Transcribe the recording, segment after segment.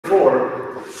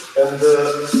4, and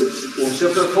in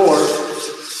chapter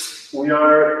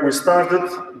 4 we started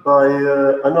by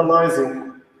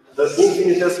analyzing the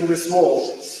infinitesimally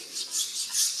small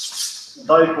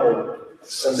dipole,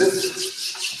 and this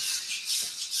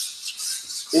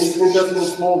infinitesimally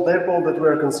small dipole that we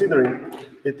are considering,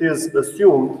 it is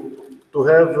assumed to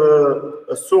have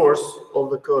a source of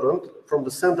the current from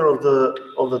the center of the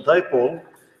dipole,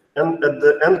 and at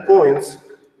the endpoints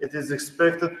it is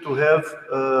expected to have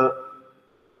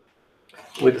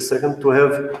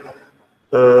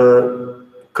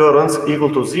currents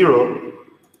equal to 0.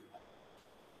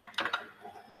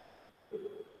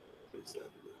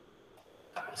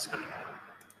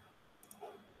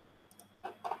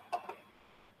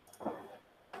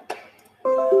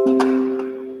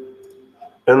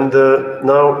 And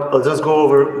now I'll just go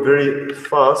over very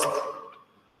fast.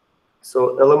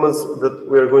 So elements that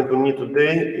we are going to need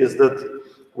today is that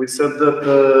we said that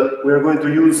we are going to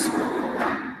use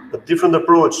a different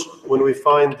approach when we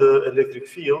find the electric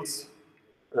fields.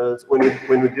 When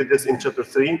we did this in chapter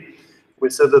 3, we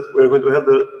said that we are going to have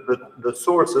the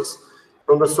sources.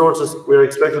 From the sources, we are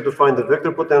expected to find the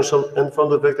vector potential, and from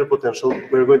the vector potential,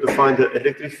 we are going to find the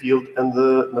electric field and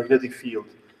the magnetic field.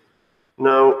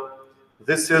 Now,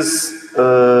 this is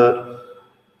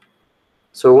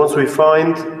so once we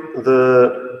find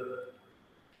the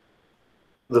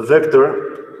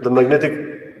vector,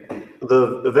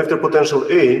 the vector potential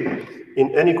A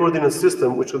in any coordinate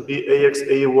system, which would be AX,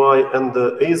 AY, and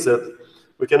the AZ,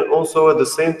 we can also at the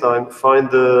same time find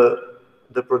the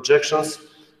projections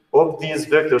of these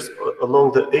vectors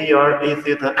along the AR, A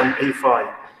theta, and A phi.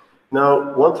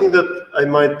 Now, one thing that I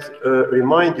might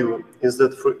remind you is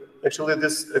that for actually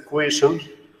this equation,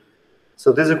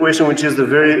 so this equation, which is the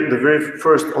very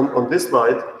first on this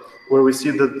slide, where we see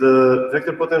that the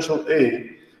vector potential A,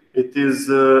 it is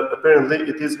apparently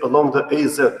it is along the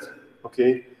AZ,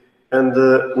 okay, and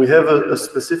we have a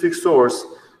specific source,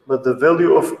 but the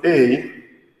value of A,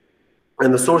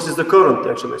 and the source is the current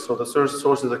actually, so the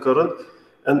source is the current,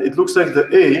 and it looks like the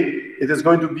A, it is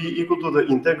going to be equal to the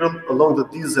integral along the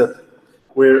dz,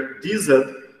 where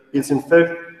dz is in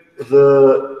fact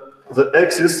the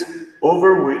axis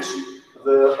over which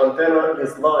the antenna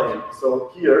is lying. So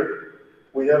here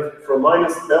we have from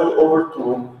minus L over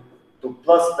 2 to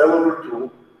plus L over 2,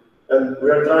 and we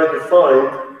are trying to find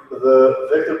the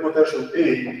vector potential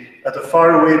A at a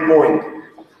faraway point.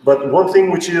 But one thing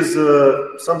which is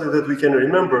something that we can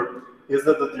remember is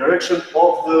that the direction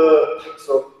of the,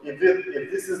 so if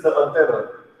this is the antenna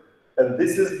and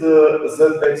this is the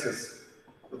z-axis,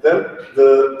 then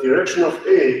the direction of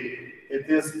A,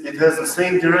 it has the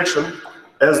same direction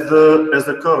as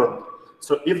the current.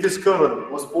 So if this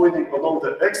current was pointing along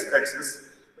the x-axis,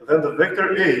 then the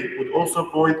vector A would also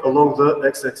point along the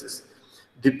x-axis.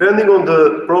 Depending on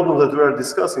the problem that we are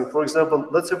discussing, for example,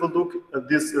 let's have a look at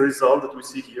this result that we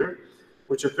see here,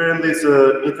 which apparently is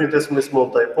an infinitesimally small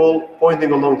dipole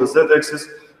pointing along the z-axis.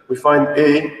 We find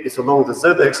A is along the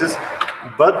z-axis,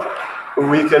 but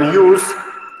we can use,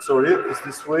 sorry, it's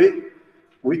this way,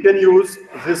 we can use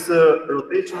this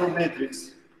rotational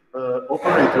matrix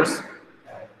operators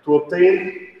to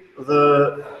obtain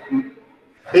the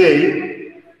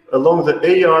A along the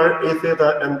AR, A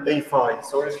theta, and A phi.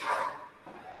 Sorry.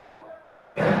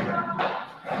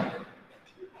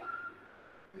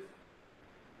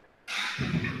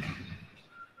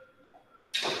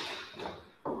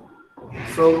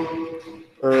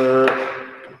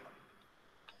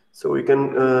 So we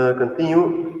can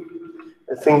continue.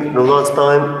 I think the last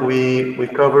time we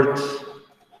covered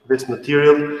this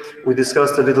material, we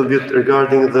discussed a little bit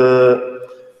regarding the,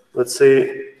 let's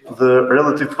say, the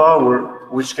relative power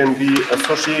which can be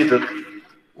associated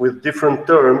with different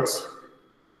terms.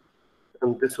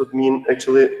 And this would mean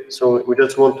actually, so we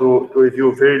just want to review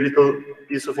a very little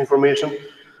piece of information.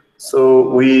 So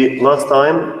we, last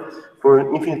time, for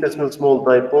an infinitesimally small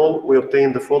dipole, we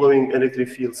obtained the following electric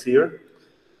fields here.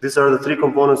 These are the three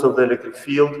components of the electric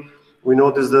field. We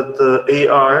notice that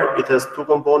AR, it has two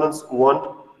components, one,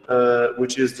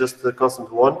 which is just the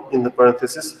constant 1 in the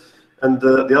parenthesis, and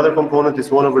the other component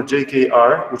is 1 over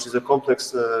JKR, which is a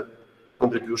complex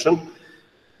contribution.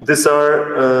 These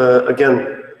are,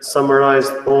 again,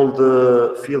 summarized all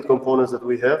the field components that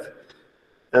we have,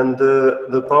 and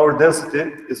the power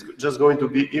density is just going to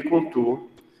be equal to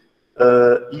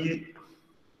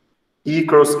E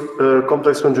cross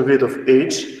complex conjugate of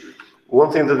H. One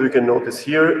thing that we can notice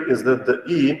here is that the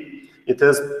E, it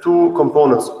has two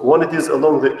components. One, it is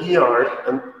along the ER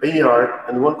and AR,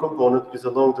 and one component is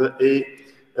along the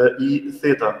E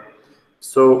theta.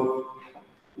 So,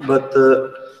 but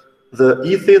the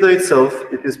E theta itself,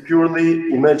 it is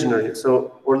purely imaginary.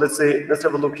 So, or let's say, let's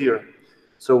have a look here.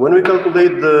 So when we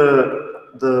calculate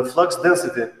the flux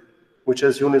density, which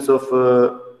has units of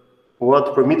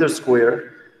watt per meter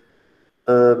square,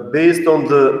 based on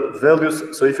the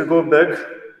values, so if you go back,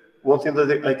 one thing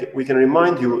that we can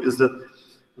remind you is that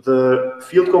the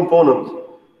field component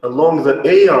along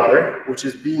the AR, which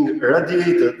is being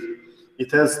radiated,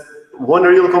 it has one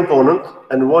real component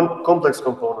and one complex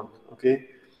component, okay?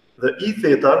 The E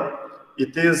theta,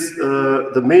 it is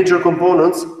the major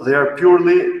components, they are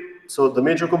purely, so the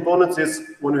major components is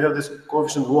when we have this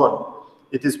coefficient 1,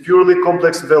 it is purely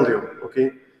complex value,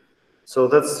 okay? So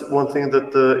that's one thing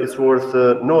that is worth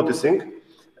noticing.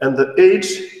 And the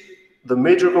H, the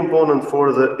major component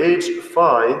for the H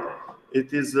phi,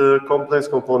 it is a complex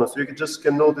component. So you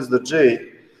can notice the J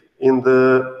in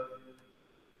the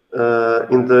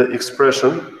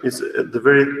expression. It's at the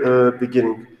very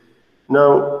beginning.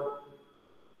 Now,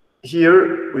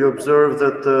 here we observe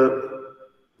that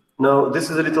now this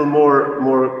is a little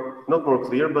not more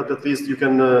clear, but at least you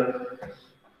can.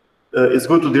 It's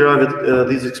good to derive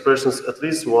these expressions at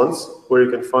least once, where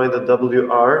you can find that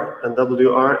WR, and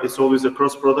WR is always a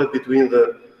cross product between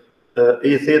the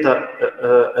A theta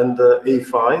and the A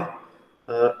phi.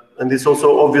 And it's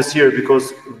also obvious here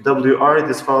because WR it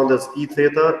is found as E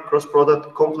theta cross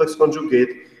product complex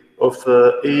conjugate of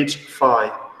H phi.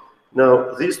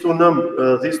 Now these two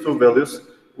values,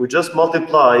 we just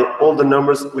multiply all the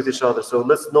numbers with each other. So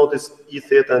let's notice E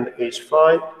theta and H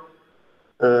phi.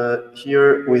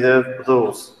 Here we have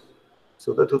those.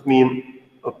 So that would mean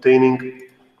obtaining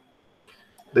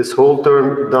this whole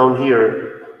term down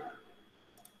here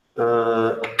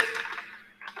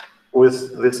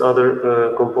with this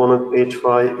other component H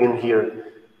phi in here.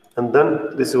 And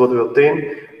then this is what we obtain.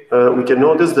 We can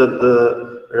notice that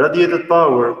the radiated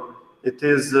power, it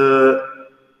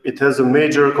has a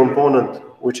major component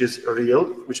which is real,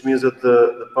 which means that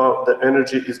the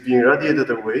energy is being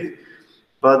radiated away.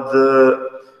 But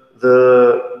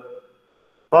the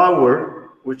power,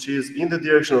 which is in the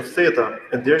direction of theta,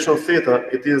 and direction of theta,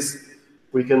 it is,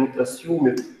 we can assume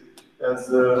it as,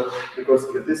 because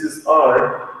if this is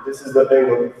R, this is the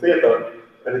angle theta,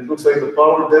 and it looks like the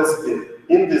power density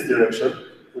in this direction,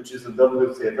 which is the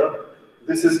W theta,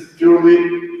 this is purely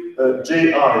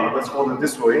Ji, let's call it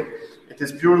this way, it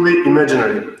is purely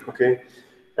imaginary, okay?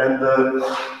 And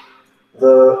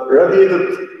the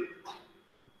radiated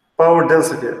power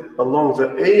density along the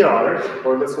AR,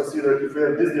 or let's consider if we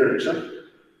have this direction,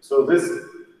 so this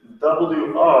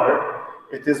WR,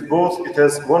 it is both, it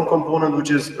has one component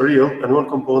which is real and one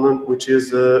component which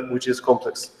is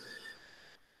complex.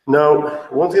 Now,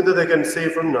 one thing that I can say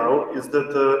from now is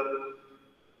that,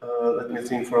 let me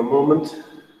think for a moment.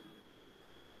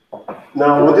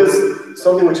 Now, what is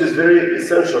something which is very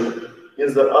essential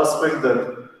is the aspect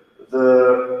that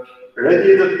the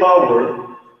radiated power,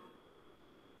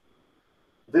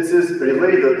 this is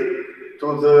related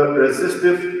to the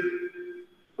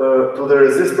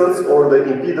resistance or the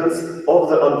impedance of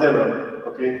the antenna,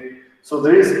 okay? So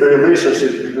there is a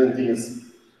relationship between these.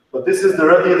 But this is the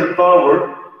radiated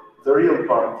power, the real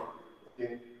part,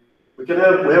 okay? We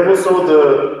have also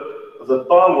the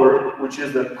power, which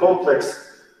is the complex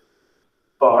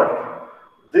part.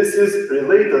 This is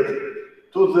related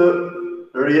to the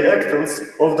reactance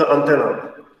of the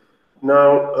antenna.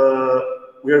 Now,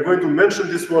 we are going to mention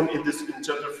this one in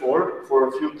chapter 4 for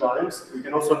a few times. We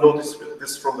can also notice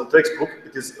this from the textbook.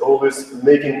 It is always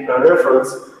making a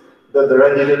reference that the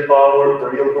radiated power, the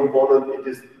real component, it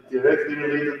is directly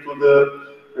related to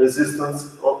the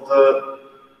resistance of the,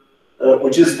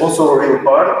 which is also a real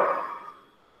part.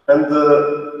 And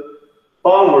the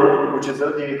power, which is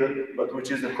radiated, but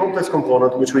which is a complex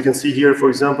component, which we can see here, for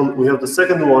example, we have the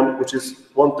second one, which is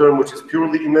one term which is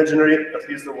purely imaginary, at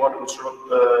least the one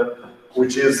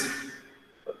which is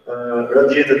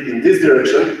radiated in this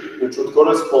direction, which would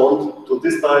correspond to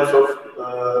this type of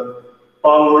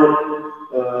power,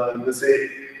 let's say,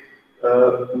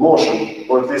 motion,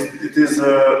 or at least it is.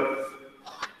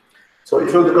 So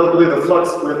if you want to calculate the flux,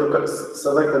 we have to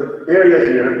select an area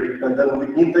here, and then we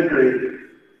integrate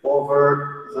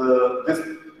over this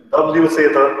W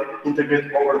theta,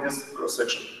 integrate over this cross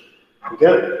section.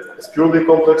 Again, it's purely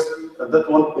complex, and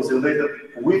that one is related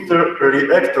with the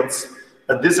reactance.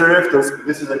 And this reactance,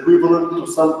 this is equivalent to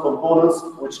some components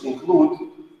which may include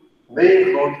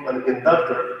an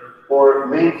inductor or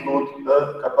may include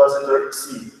a capacitor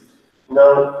C.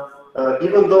 Now,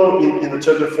 even though in the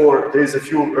chapter 4 there is a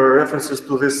few references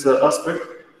to this aspect,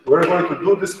 we're going to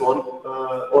do this one,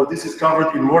 or this is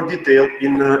covered in more detail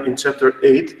in chapter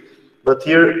 8. But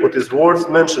here, what is worth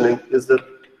mentioning is that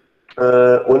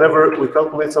whenever we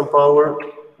calculate some power,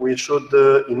 we should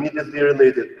immediately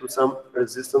relate it to some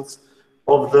resistance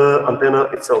of the antenna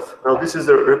itself. Now, this is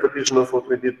a repetition of what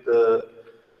we did,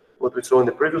 what we saw in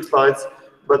the previous slides.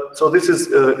 But so this is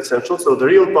essential. So the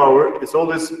real power is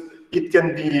always, it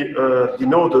can be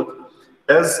denoted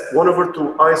as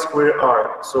 1/2 I square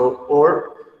R. So,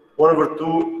 or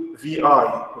 1/2 VI.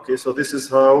 Okay, so this is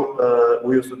how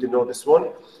we used to denote this one.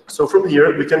 So from here,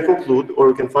 we can conclude, or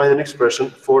we can find an expression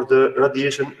for the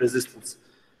radiation resistance.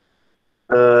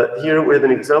 Here we have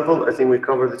an example. I think we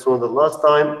covered this one the last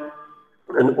time.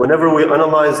 And whenever we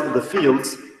analyze the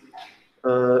fields,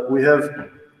 we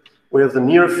have the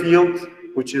near field,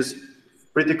 which is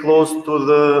pretty close to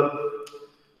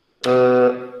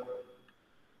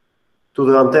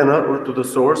the antenna or to the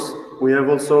source. We have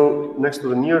also, next to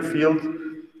the near field,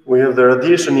 we have the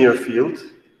radiation near field,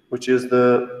 which is the,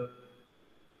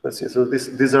 let's see, so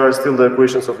these are still the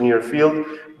equations of near field.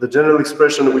 The general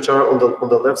expression which are on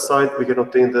the left side, we can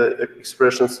obtain the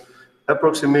expressions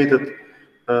approximated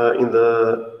in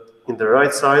the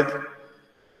right side,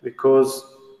 because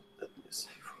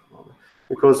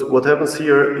what happens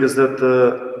here is that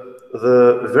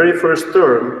the very first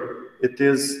term, it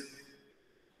is,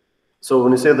 so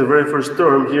when you say the very first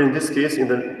term, here in this case, in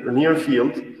the near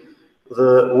field,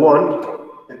 the 1,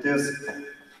 it is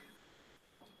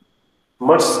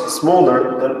much smaller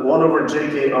than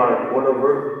 1/jkr,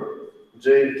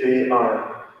 1/jkr.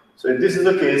 So if this is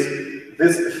the case,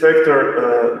 this factor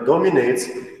dominates,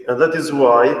 and that is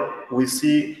why we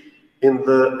see in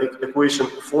the equation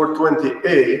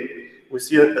 420a, we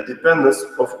see a dependence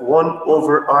of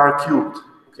 1/r³.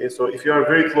 Okay, so if you are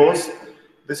very close,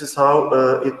 this is how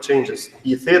it changes.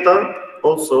 E theta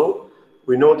also,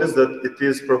 we notice that it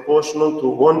is proportional to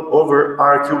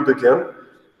 1/r³ again,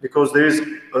 because there is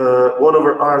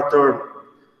 1/r term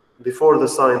before the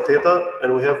sine theta, and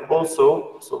we have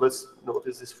also, so let's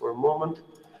notice this for a moment.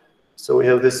 So we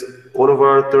have this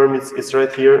 1/r term, it's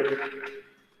right here,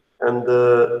 and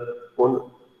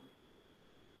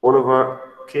 1/r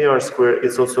kr square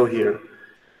is also here.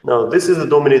 Now, this is the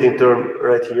dominating term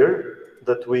right here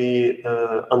that we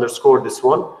underscored this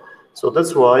one. So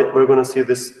that's why we're going to see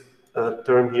this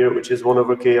term here, which is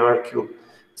 1/kr³.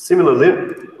 Similarly,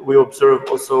 we observe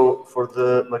also for the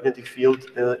magnetic field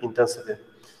intensity.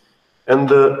 And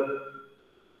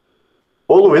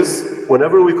always,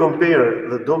 whenever we compare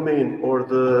the domain or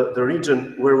the region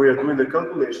where we are doing the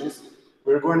calculations,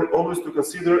 we're going always to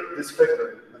consider this factor,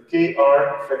 the kr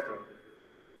factor.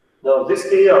 Now, this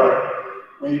kr,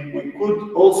 we could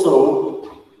also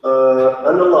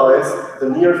analyze the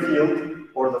near field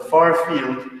or the far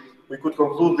field. We could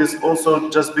conclude this also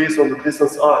just based on the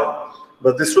distance I.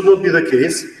 But this should not be the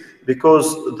case, because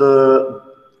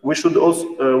we should also,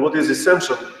 what is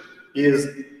essential is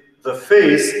the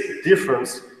phase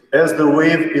difference as the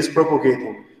wave is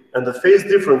propagating. And the phase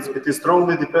difference, it is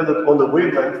strongly dependent on the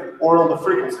wavelength or on the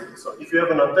frequency. So if you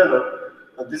have an antenna,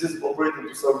 and this is operating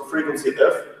to some frequency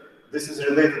f, this is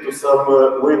related to some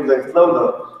wavelength lambda,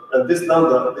 and this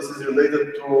lambda, this is related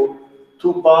to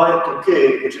 2 pi to k,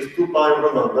 which is 2 pi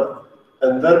over lambda.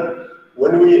 And then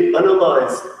when we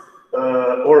analyze,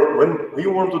 or when we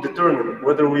want to determine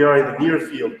whether we are in the near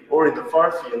field or in the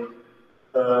far field,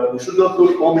 we should not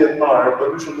look only at r, but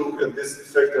we should look at this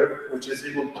factor, which is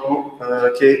equal to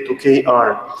k to kr.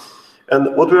 And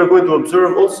what we are going to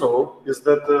observe also is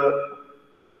that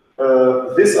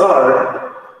this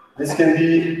r, this can be,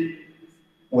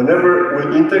 whenever we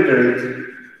integrate,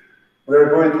 we are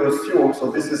going to assume, so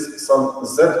this is some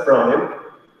z prime,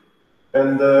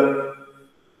 and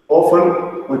often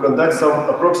we conduct some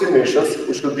approximations,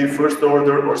 which could be first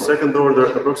order or second order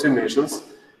approximations,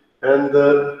 and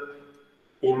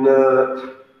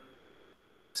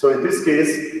so in this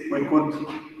case, we could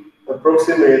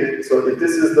approximate, so if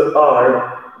this is the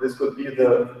r, this could be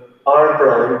the r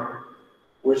prime,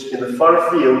 which in the far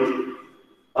field,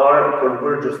 r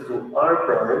converges to r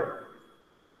prime,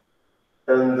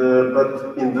 and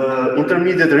but in the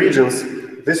intermediate regions,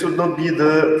 this would not be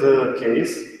the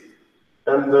case,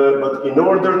 and but in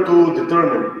order to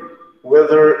determine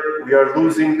whether we are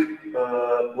losing,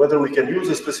 whether we can use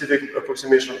a specific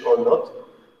approximation or not,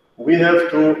 we have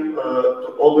to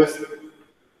always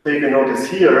take a notice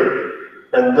here,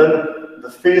 and then the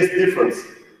phase difference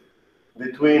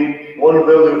between one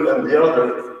value and the other,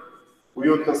 we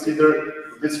would consider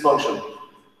this function,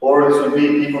 or it should be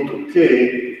equal to k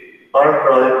r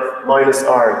prime minus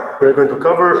r. We're going to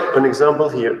cover an example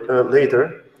here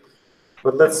later,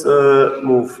 but let's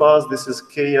move fast. This is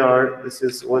kr. This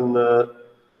is when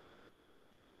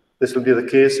this will be the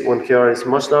case when kr is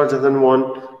much larger than 1.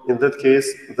 in that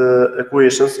case, the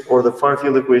equations or the far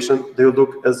field equation, they will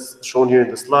look as shown here in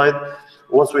the slide.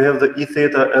 Once we have the E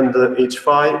theta and the H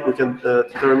phi, we can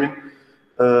determine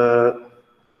a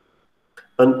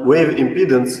wave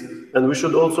impedance, and we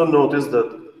should also notice that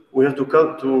we have to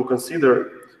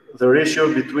consider the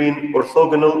ratio between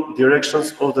orthogonal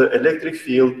directions of the electric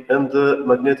field and the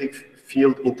magnetic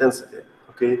field intensity.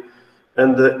 Okay,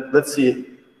 and let's see,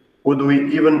 would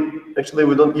we even, actually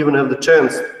we don't even have the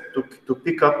chance to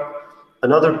pick up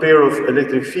another pair of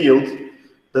electric field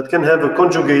that can have a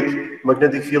conjugate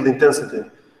magnetic field intensity,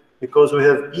 because we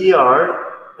have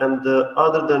ER and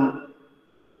other than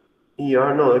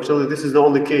ER, no, actually this is the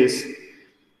only case,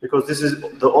 because this is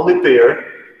the only pair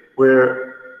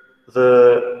where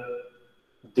the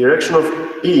direction of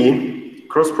E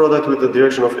cross product with the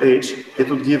direction of H, it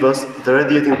would give us the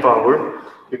radiating power,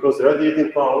 because the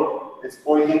radiating power is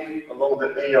pointing along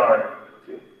the AR.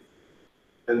 Okay.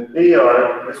 And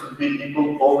AR, this would be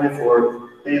equal only for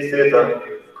A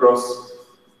theta cross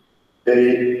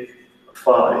A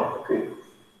phi. Okay.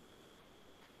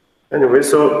 Anyway,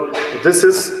 so this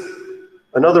is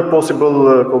another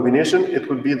possible combination. It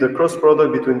would be the cross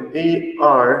product between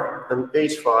AR and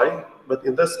H phi, but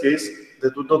in this case,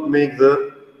 that would not make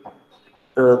the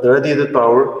radiated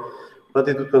power, but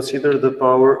it would consider the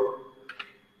power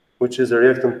which is a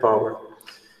reactant power.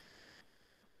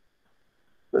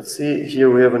 Let's see, here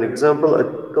we have an example. I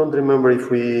don't remember if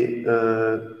we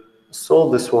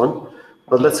solved this one,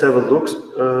 but let's have a look.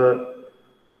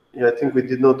 Yeah, I think we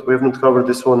have not covered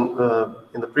this one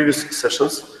in the previous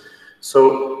sessions.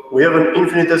 So we have an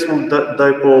infinitesimal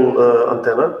dipole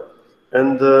antenna,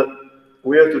 and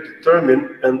we have to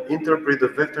determine and interpret the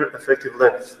vector effective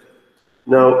length.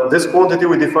 Now, this quantity,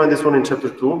 we defined this one in chapter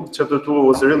 2. Chapter 2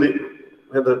 was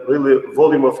had a really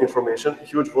volume of information,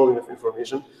 huge volume of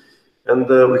information, and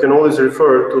we can always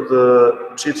refer to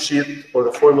the cheat sheet or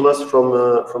the formulas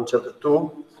from chapter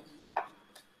 2.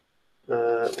 Wait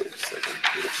a second.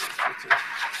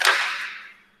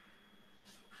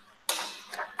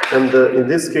 And in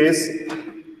this case,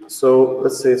 so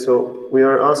let's say, so we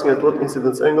are asking at what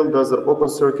incidence angle does the open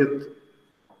circuit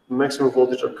maximum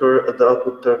voltage occur at the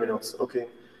output terminals. Okay,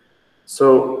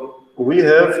 so we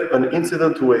have an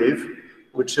incident wave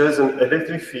which has an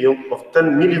electric field of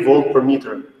 10 millivolt per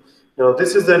meter. Now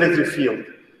this is the electric field.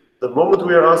 The moment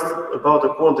we are asked about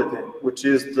the quantity, which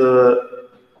is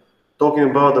talking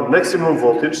about the maximum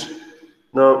voltage.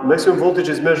 Now maximum voltage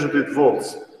is measured with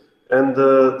volts, and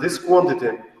this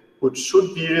quantity, which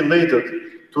should be related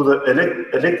to the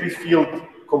electric field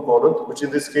component, which in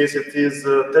this case it is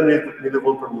 10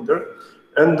 millivolt per meter,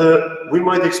 and we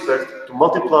might expect to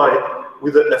multiply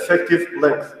with the effective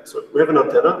length. So we have an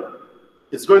antenna,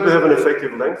 it's going to have an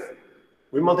effective length.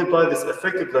 We multiply this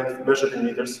effective length measured in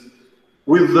meters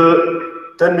with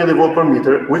the 10 millivolt per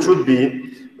meter, which would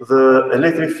be the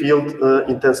electric field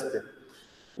intensity.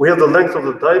 We have the length of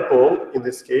the dipole, in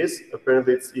this case,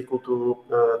 apparently it's equal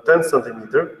to 10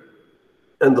 centimeter.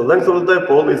 And the length of the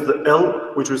dipole is the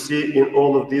L, which we see in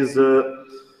all of these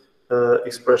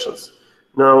expressions.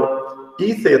 Now,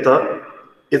 E theta,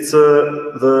 it's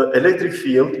the electric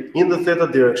field in the theta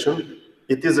direction.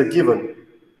 It is a given,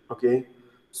 okay?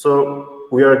 So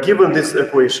we are given this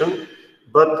equation,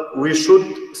 but we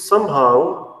should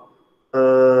somehow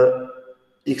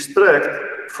extract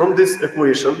from this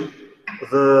equation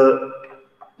the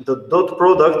dot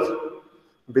product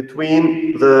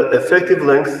between the effective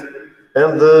length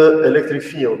and the electric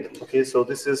field. Okay, so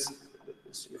this is,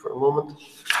 let's see for a moment.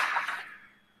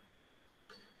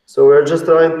 So we're just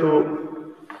trying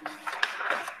to,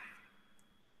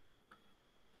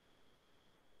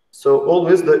 so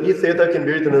always the E theta can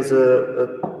be written as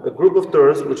a group of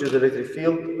terms, which is electric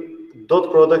field,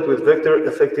 dot product with vector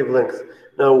effective length.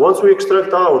 Now, once we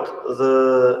extract out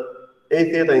the A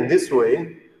theta in this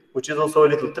way, which is also a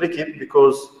little tricky,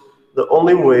 because the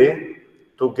only way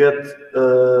to get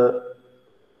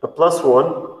a plus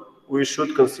one, we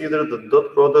should consider the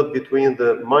dot product between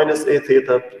the minus A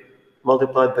theta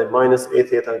multiplied by minus A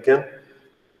theta again.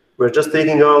 We're just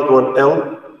taking out one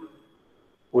L,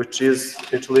 which is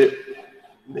actually,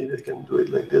 maybe I can do it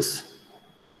like this.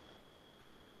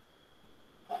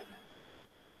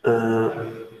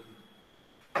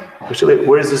 Actually,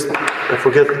 where is this? I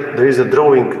forget, there is a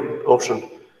drawing option.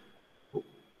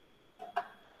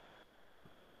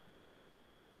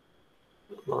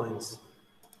 Lines.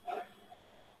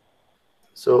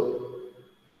 So,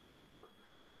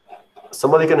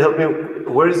 somebody can help me.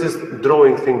 Where is this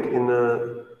drawing thing in?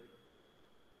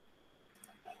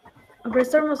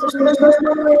 Professor,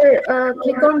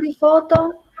 click on the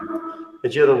photo.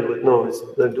 No,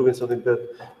 they're doing something bad.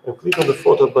 I click on the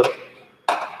photo, but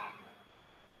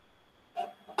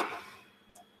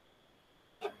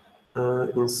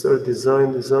Insert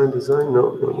design.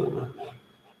 No.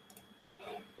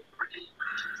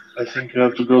 I think you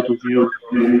have to go to view.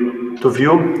 To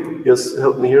view? Yes,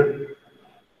 help me here.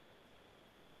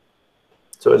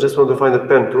 So I just want to find a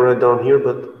pen to write down here,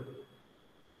 but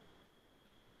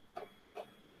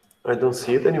I don't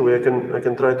see it. Anyway, I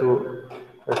can try to.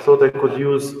 I thought I could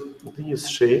use these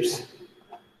shapes,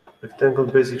 rectangle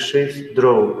basic shapes,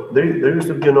 draw. There used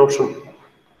to be an option.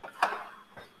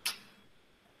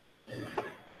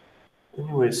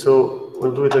 Anyway, so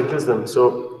we'll do it like this then.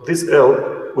 So this L,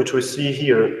 which we see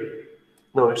here,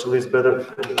 no, actually it's better.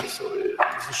 Sorry,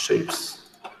 this is shapes.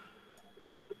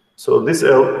 So this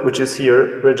L, which is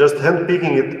here, we're just hand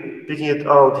picking it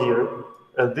out here,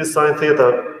 and this sine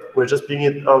theta, we're just picking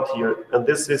it out here, and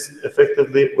this is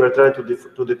effectively, we're trying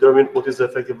to determine what is the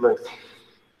effective length.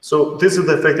 So this is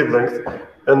the effective length,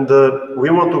 and we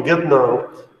want to get now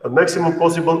a maximum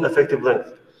possible effective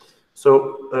length.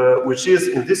 So, which is,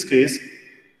 in this case,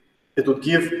 it would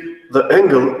give the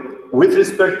angle with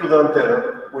respect to the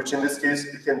antenna, which in this case,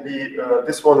 it can be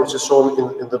this one, which is shown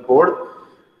in the board,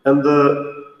 and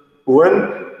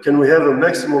when can we have a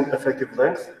maximum effective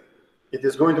length? It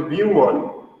is going to be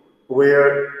 1,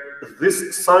 where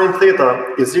this sine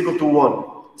theta is equal to 1.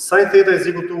 Sine theta is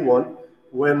equal to 1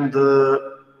 when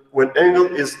angle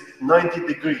is 90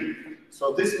 degrees.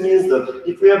 So this means that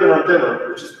if we have an antenna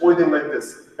which is pointing like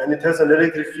this, and it has an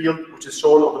electric field which is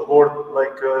shown on the board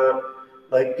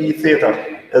like E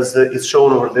theta, as is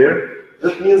shown over there,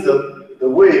 that means that the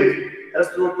wave has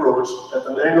to approach at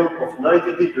an angle of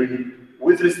 90 degrees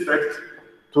with respect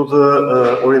to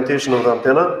the orientation of the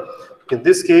antenna. In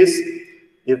this case,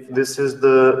 if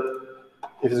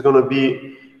it's going to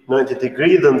be 90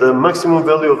 degrees, then the maximum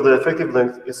value of the effective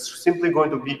length is simply going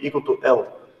to be equal to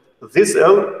L. This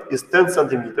L is 10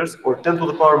 centimeters, or 10 to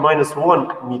the power minus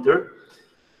 1 meter.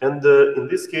 And in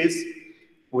this case,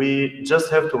 we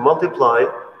just have to multiply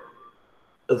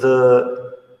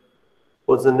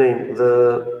what's the name?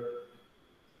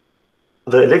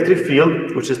 The electric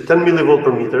field, which is 10 millivolt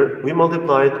per meter, we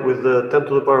multiply it with the 10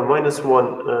 to the power minus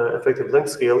 1 effective length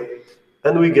scale,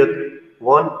 and we get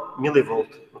 1 millivolt,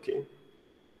 okay?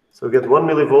 So we get 1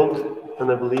 millivolt,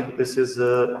 and I believe this is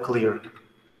clear.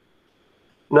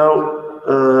 Now,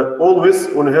 always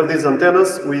when we have these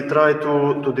antennas, we try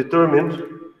to determine,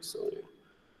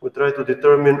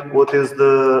 what is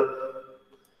the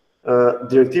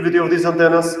directivity of these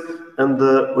antennas, and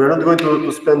we're not going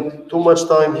to spend too much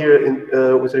time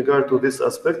here with regard to this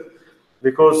aspect,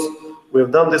 because we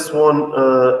have done this one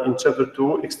in chapter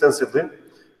 2 extensively.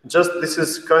 Just this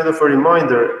is kind of a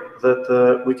reminder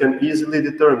that we can easily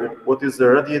determine what is the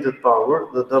radiated power,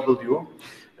 the W,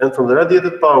 and from the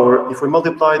radiated power, if we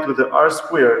multiply it with the R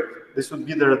squared, this would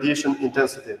be the radiation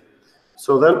intensity.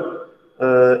 So then,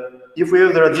 if we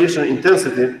have the radiation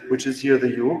intensity, which is here the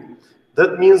U,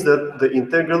 that means that the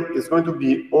integral is going to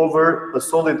be over a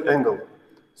solid angle.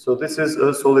 So this is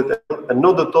a solid angle and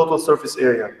not the total surface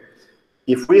area.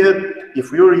 If we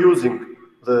were using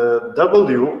the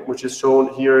W, which is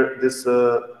shown here, this,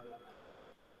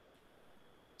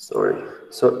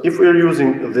 So if we are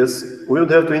using this, we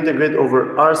would have to integrate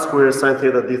over R squared sine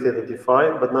theta d theta d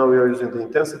phi, but now we are using the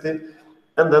intensity,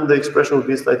 and then the expression will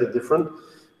be slightly different.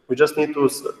 We just need to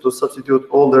substitute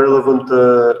all the relevant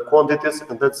quantities,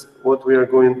 and that's what we are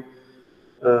going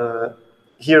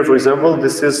here. For example,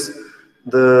 this is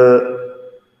the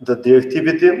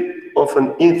directivity of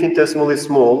an infinitesimally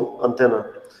small antenna,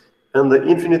 and the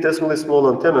infinitesimally small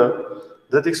antenna,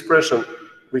 that expression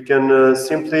we can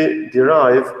simply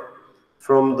derive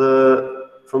from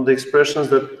the expressions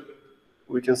that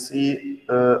we can see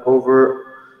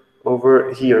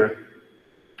over here,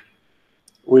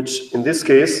 which in this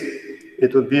case,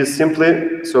 it would be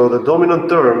simply, so the dominant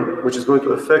term, which is going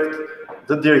to affect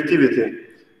the directivity.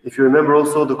 If you remember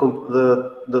also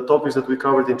the topics that we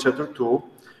covered in chapter 2,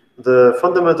 the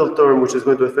fundamental term which is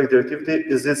going to affect directivity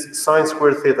is this sine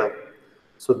squared theta.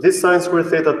 So this sine squared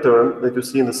theta term that you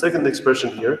see in the second expression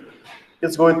here,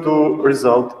 it's going to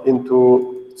result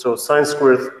into, so sine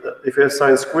squared, if you have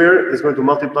sine squared, it's going to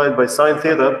multiply it by sine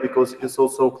theta, because it's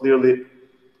also clearly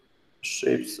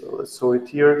shapes. So let's show it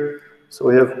here. So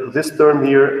we have this term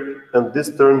here and this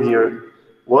term here.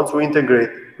 Once we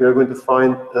integrate, we are going to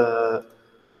find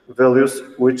values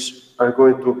which are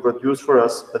going to produce for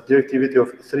us a directivity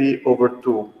of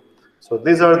 3/2. So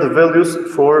these are the values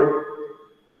for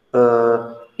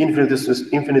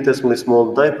infinitesimally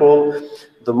small dipole.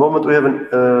 The moment we have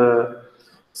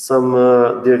some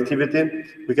directivity,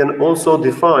 we can also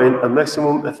define a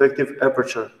maximum effective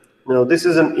aperture. Now, this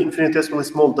is an infinitesimally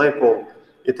small dipole.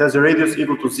 It has a radius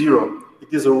equal to 0.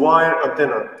 It is a wire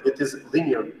antenna. It is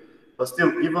linear. but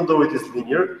still, even though it is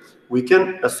linear, we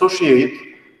can associate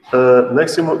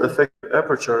maximum effective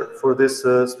aperture for this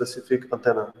specific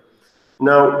antenna.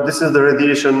 Now, this is the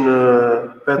radiation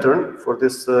pattern for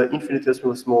this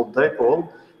infinitesimally small dipole,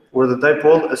 where the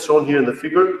dipole, as shown here in the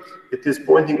figure, it is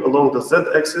pointing along the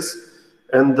z-axis,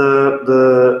 and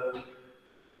the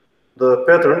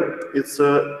pattern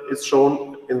it's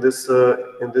shown in this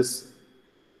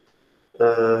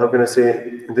how can I say,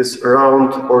 in this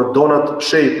round or donut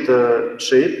shaped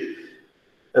shape,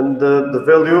 and the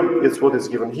value is what is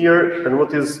given here, and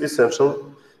what is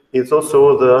essential. It's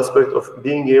also the aspect of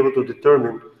being able to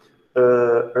determine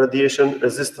radiation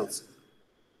resistance.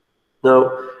 Now,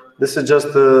 this is just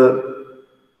a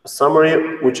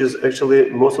summary, which is actually,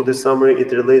 most of this summary,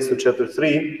 it relates to chapter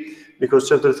 3, because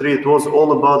chapter 3, it was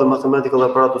all about the mathematical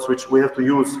apparatus which we have to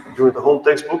use during the whole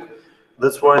textbook.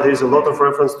 That's why there is a lot of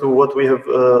reference to what we have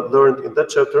learned in that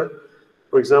chapter.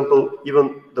 For example,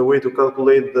 even the way to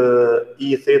calculate the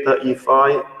E theta, E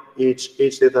phi, H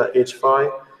theta, H phi.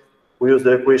 We use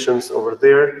the equations over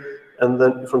there, and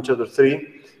then from chapter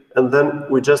 3, and then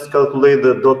we just calculate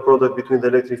the dot product between the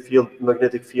electric field and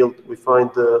magnetic field. We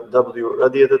find the W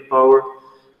radiated power.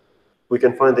 We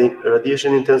can find the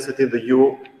radiation intensity, the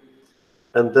U,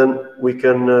 and then we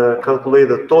can calculate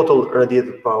the total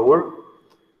radiated power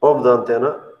of the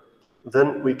antenna.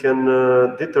 Then we can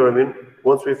determine,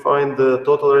 once we find the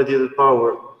total radiated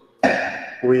power,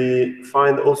 we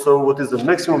find also what is the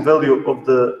maximum value of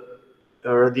the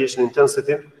radiation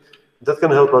intensity. That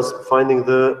can help us finding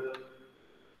the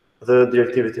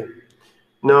directivity.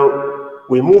 Now,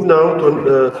 we move now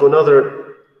to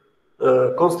another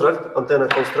construct, antenna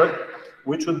construct,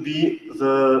 which would be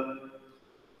the,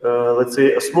 let's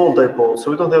say, a small dipole. So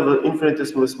we don't have an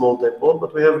infinitesimally small dipole,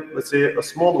 but we have, let's say, a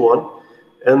small one.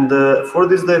 And for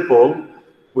this dipole,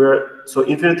 so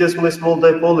infinitesimally small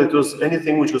dipole, it was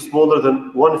anything which was smaller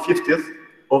than 1/50th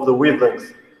of the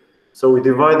wavelength. So we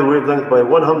divide the wavelength by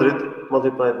 100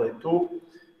 multiplied by 2.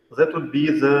 That would be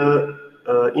the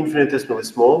infinitesimally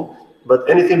small. But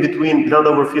anything between lambda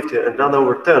over 50 and lambda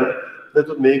over 10, that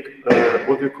would make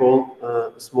what we call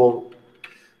small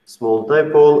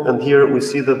dipole. And here we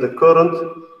see that the current,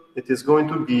 it is going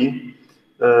to be,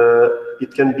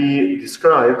 it can be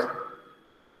described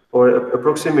or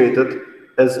approximated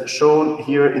as shown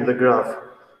here in the graph.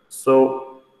 So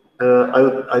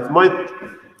I might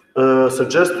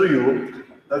suggest to you,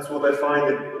 that's what I find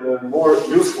it more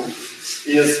useful,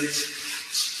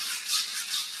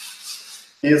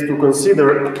 is to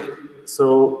consider. So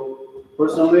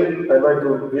personally, I like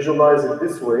to visualize it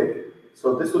this way. So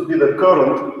this would be the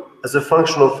current as a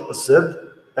function of Z,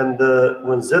 and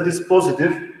when Z is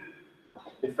positive,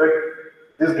 in fact,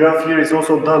 this graph here is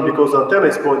also done because the antenna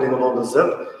is pointing along the Z.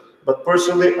 But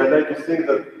personally, I like to think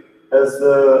that as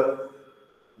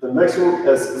the maximum,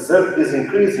 as Z is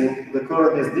increasing, the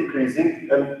current is decreasing,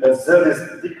 and as Z is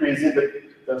decreasing,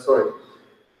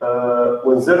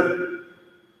 when Z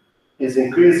is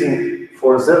increasing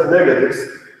for Z negatives,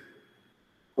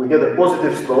 we get a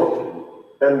positive slope,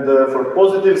 and for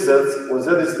positive Zs, when Z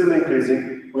is still increasing,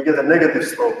 we get a negative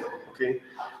slope. Okay.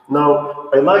 Now,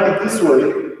 I like it this way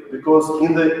because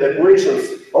in the equations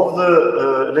of the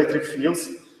electric fields,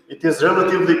 it is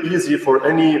relatively easy for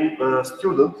any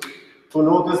student to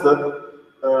notice that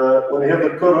when you have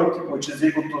the current, which is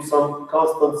equal to some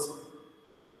constants,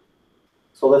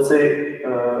 so let's say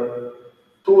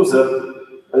 2Z,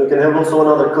 and you can have also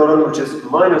another current which is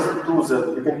minus 2Z,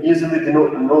 you can easily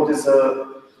notice a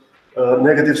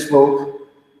negative slope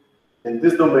in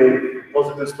this domain,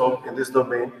 positive slope in this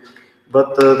domain.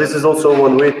 But this is also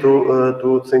one way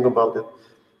to think about it.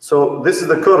 So this is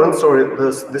the current. Sorry,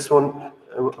 this one.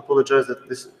 I apologize that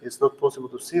this is not possible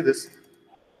to see this.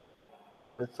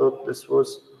 I thought this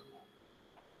was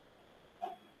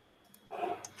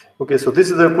okay. So this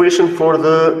is the equation for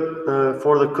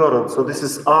the current. So this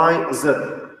is IZ.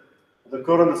 The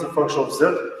current is a function of Z,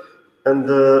 and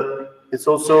it's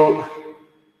also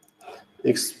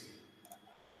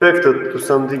expected to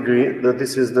some degree that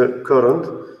this is the current,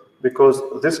 because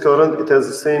this current, it has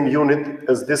the same unit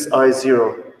as this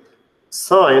I0.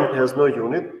 Sine has no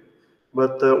unit,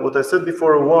 but what I said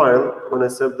before a while, when I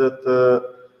said that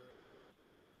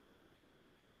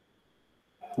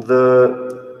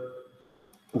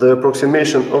the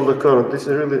approximation of the current, this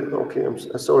is really, okay, I'm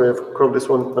sorry, I've cropped this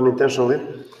one unintentionally.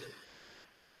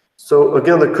 So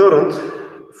again, the current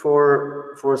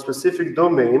for a specific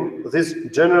domain, these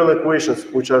general equations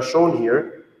which are shown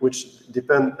here, which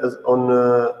depend on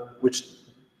which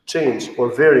change or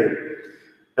vary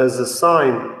as a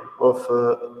sine of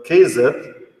kz.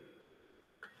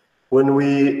 When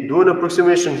we do an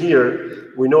approximation here,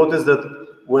 we notice that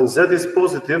when Z is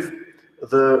positive,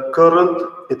 the current,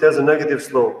 it has a negative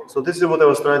slope. So this is what I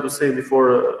was trying to say before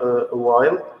a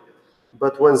while.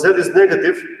 But when Z is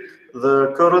negative,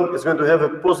 the current is going to have a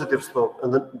positive slope.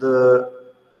 And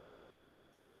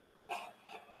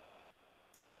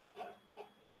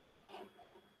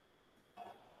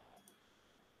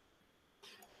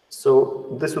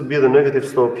so this would be the negative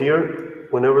slope here,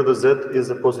 whenever the Z is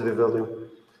a positive value,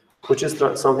 which is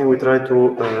something we try to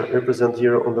represent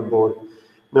here on the board.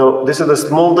 Now, this is the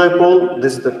small dipole,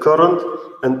 this is the current,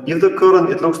 and if the current,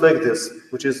 it looks like this,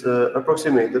 which is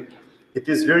approximated, it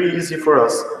is very easy for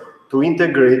us to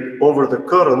integrate over the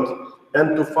current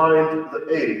and to find the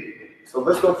A. So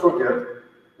let's not forget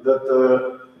that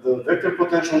the vector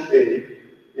potential A,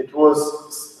 it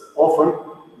was often,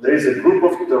 there is a group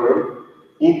of terms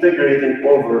integrating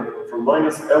over from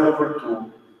minus L over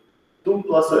 2, 2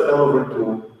 plus L over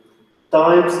 2,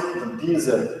 times the dz,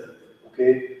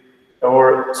 okay?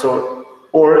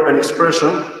 Or an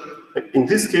expression, in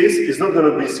this case, is not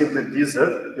going to be simply dz,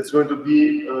 it's going to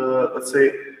be, let's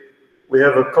say, we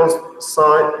have a constant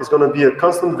sign, it's going to be a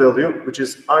constant value, which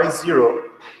is I0,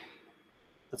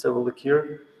 let's have a look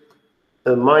here,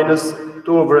 minus 2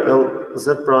 over L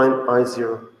z prime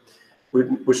I0.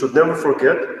 We should never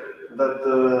forget that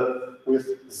with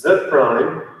z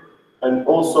prime and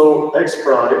also x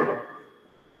prime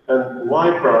and y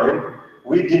prime,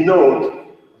 we denote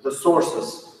the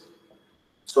sources.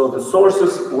 So the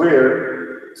sources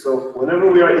where, so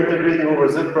whenever we are integrating over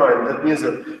z prime, that means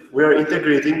that we are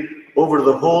integrating over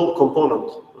the whole component,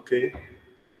 okay?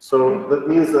 So that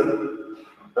means that,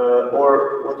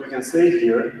 or what we can say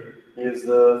here is,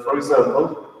 for example,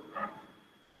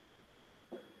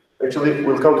 actually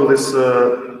we'll come to this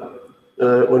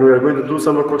when we are going to do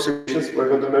some approximations, we're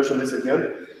going to mention this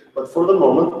again, but for the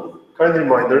moment, kind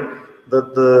reminder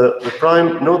that the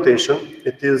prime notation,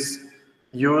 it is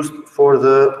used for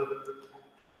the,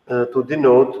 to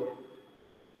denote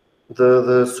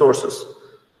the sources.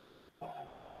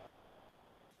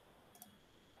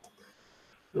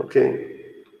 Okay.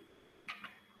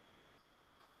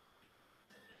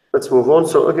 Let's move on.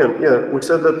 So again, yeah, we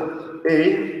said that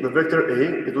A, the vector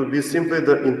A, it would be simply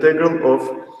the integral of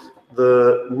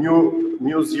the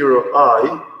mu 0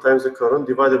 I times the current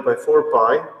divided by 4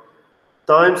 pi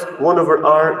times 1 over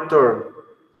r term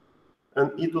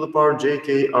and e to the power j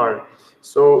k r.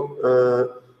 So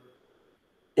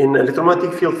in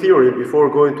electromagnetic field theory, before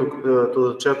going to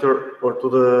the chapter or to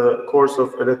the course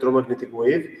of electromagnetic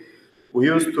wave, we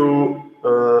used to,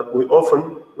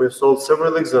 we've solved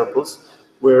several examples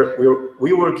where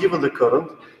we were given the current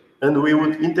and we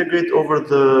would integrate over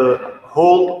the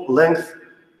whole length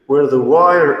where the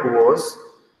wire was,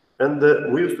 and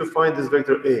we used to find this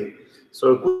vector A.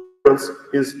 So a good difference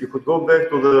is you could go back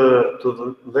to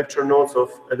the lecture notes of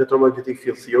electromagnetic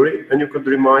field theory and you could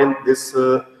remind this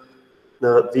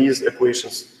these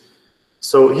equations.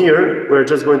 So here we're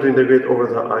just going to integrate over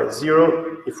the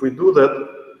I0. If we do that,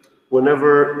 whenever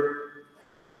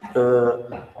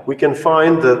we can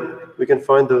find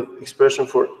the expression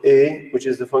for A, which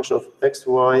is the function of x,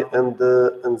 y,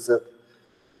 and z.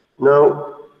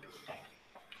 Now,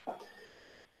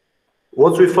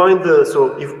 once we find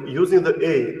so if using the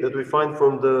A that we find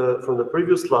from the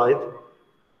previous slide,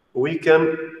 we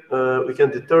can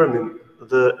determine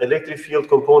the electric field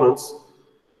components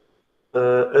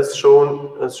as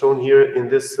shown here in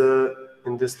this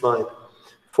slide,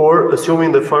 for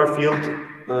assuming the far field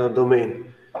domain.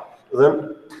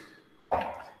 Then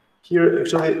here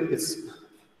actually it's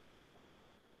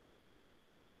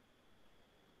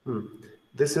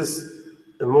this is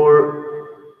a more,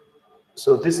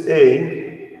 so this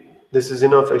A, this is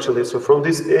enough actually. So from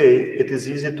this A, it is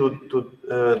easy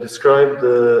to describe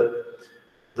the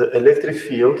electric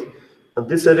field, and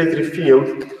this electric field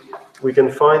we can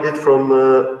find it from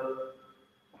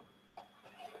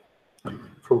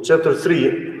chapter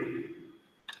 3.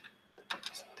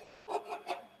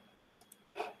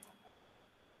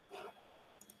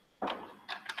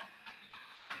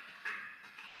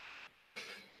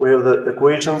 We have the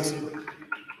equations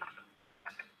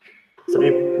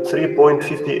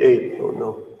 3.58. Oh no.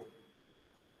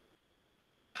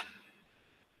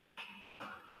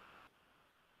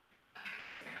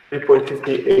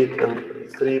 .58 and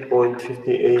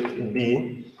 3.58b.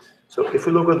 So if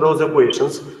we look at those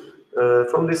equations,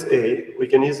 from this A, we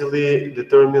can easily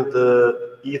determine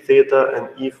the E theta and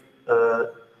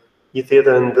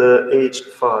H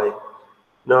phi.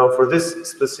 Now for this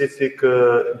specific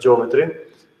geometry,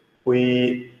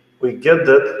 we get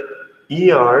that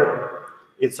ER,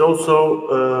 it's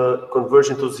also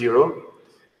converging to 0.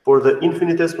 For the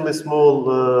infinitesimally small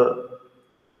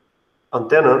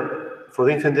antenna, for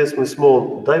the infinitesimally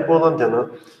small dipole antenna,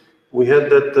 we had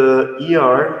that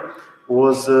ER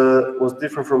was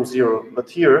different from 0, but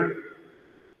here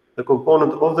the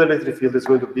component of the electric field is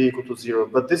going to be equal to 0.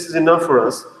 But this is enough for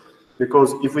us,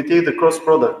 because if we take the cross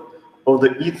product of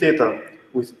the E theta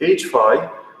with H phi,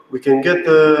 we can get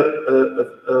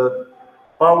a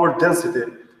power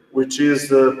density which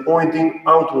is pointing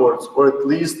outwards, or at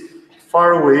least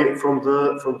far away from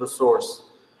the source.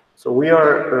 So we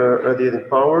are radiating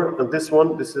power, and this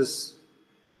is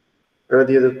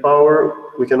radiated power.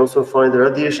 We can also find the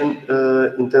radiation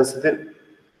intensity.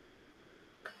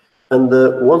 And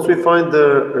once we find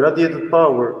the radiated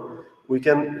power, we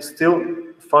can still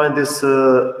find this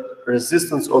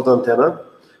resistance of the antenna,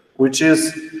 which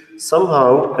is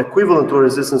somehow equivalent to a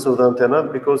resistance of the antenna,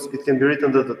 because it can be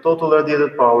written that the total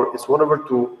radiated power is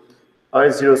 1/2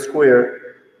 I0 squared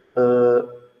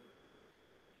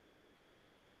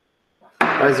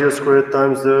I0 squared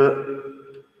times the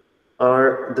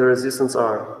resistance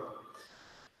R.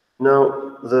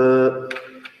 Now,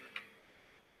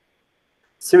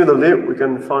 similarly, we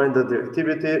can find the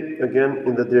directivity. Again,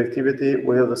 in the directivity,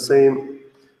 we have the same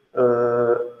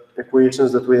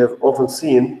equations that we have often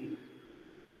seen.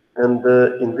 And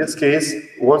in this case,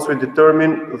 once we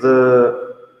determine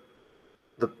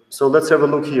so let's have a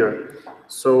look here.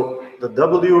 So the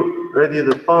W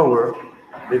radiated power,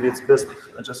 maybe it's best,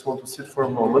 I just want to sit for a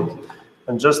moment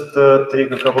and just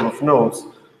take a couple of notes.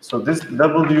 So this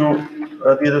W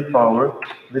radiated power,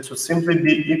 this would simply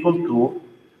be equal to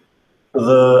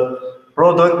the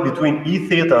product between E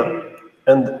theta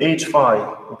and H phi,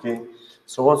 okay?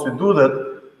 So once we do that,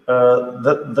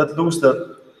 that looks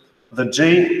that the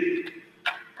J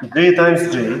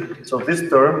times J, so this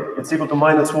term, it's equal to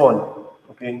 -1,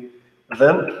 okay?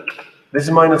 Then, this is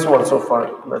 -1 so far.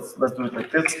 Let's do it like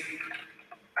this.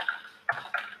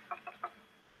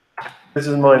 This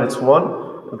is -1.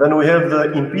 Then we have the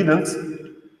impedance,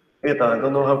 eta. I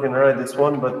don't know how can I write this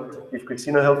one, but if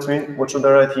Christina helps me, what should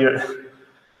I write here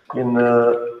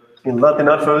in Latin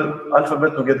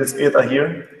alphabet to get this eta here?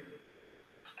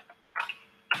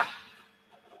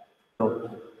 No.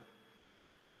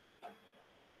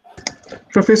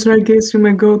 Professor, I guess you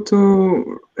may go to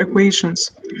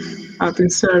equations at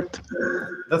insert.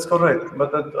 That's correct,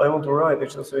 but I want to write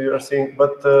actually. So you are saying,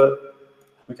 but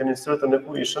we can insert an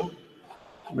equation,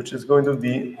 which is going to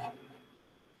be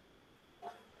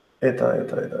eta.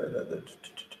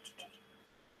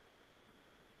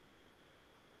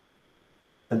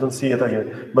 I don't see eta here,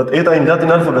 but eta in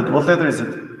Latin alphabet, what letter is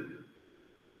it?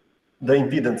 The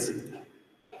impedance.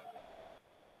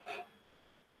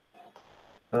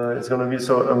 It's going to be,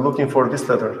 so I'm looking for this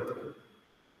letter.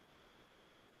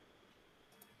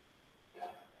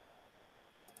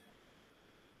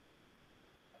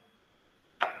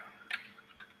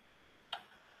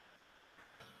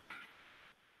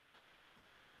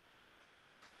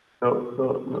 No.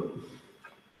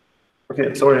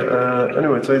 Okay, sorry.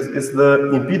 Anyway, so it's the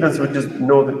impedance, which is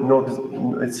notice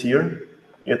it's here,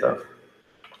 eta.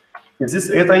 Is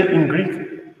this eta in Greek?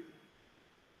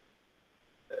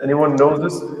 Anyone knows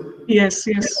this? Yes.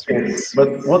 Okay. But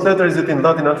what letter is it in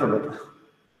Latin alphabet?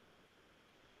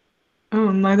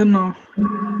 Oh, I don't know.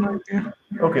 No idea.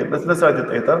 Okay, let's write it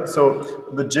eta. So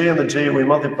the J and the J, we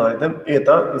multiply them.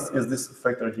 Eta is this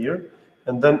factor here.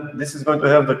 And then this is going to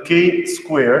have the K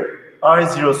square,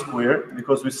 I0 square,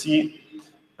 because we see,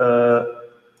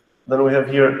 then we have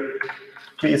here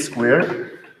K square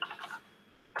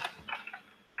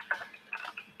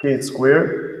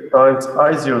times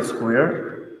I0 square,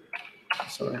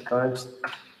 times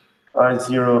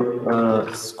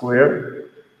I0 square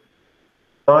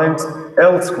times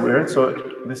L squared, so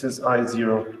this is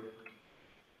I0.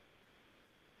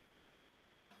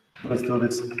 Let's do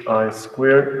this I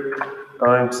squared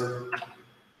times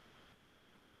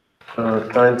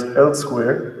L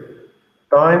squared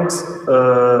times,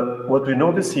 what we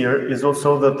notice here is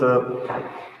also that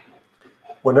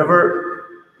when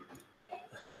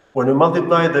we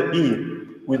multiply the E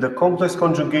with the complex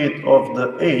conjugate of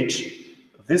the H,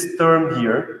 this term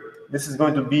here, this is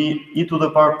going to be e to the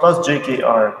power plus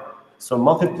jkr. So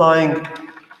multiplying,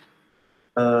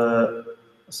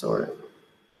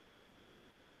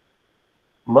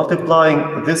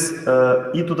 multiplying this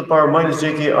e to the power minus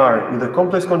jkr with the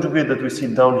complex conjugate that we see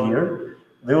down here,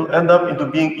 they will end up into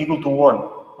being equal to 1,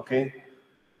 okay?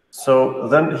 So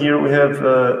then here we have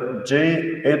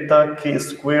j eta k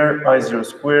square I0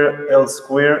 square L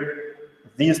square.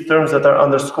 These terms that are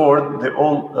underscored, they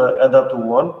all add up to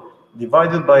 1,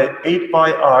 divided by 8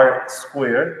 pi r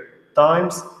squared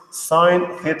times sine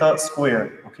theta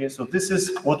squared. Okay, so this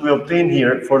is what we obtain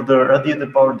here for the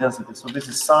radiated power density. So this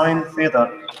is sine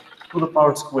theta to the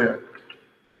power square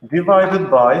divided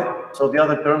by, so the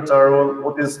other terms are all,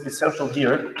 what is essential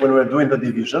here when we're doing the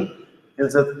division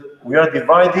is that we are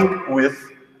dividing with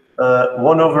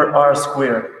 1 over r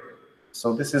squared.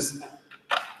 So this is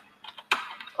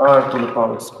r to the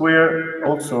power square.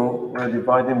 Also, we're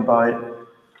dividing by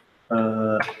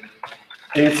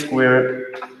 8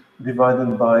 squared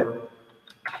divided by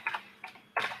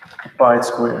pi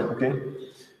squared, okay?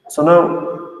 So now,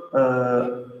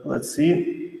 let's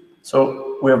see.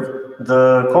 So we have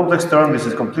the complex term, this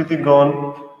is completely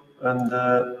gone. And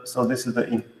so this is the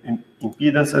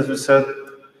impedance, as we said.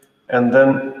 And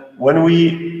then when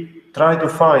we try to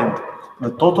find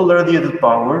the total radiated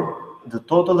power,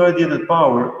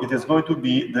 it is going to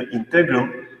be the integral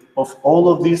of all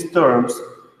of these terms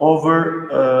over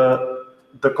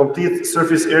the complete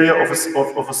surface area of a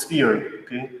sphere,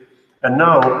 okay? And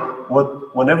now,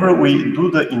 whenever we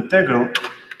do the integral,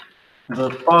 the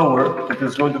power, it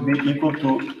is going to be equal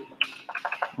to,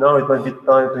 now it might be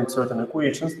time to insert an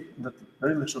equations that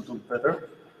really should look better.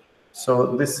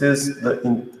 So this is the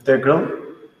integral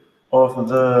of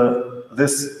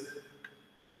this.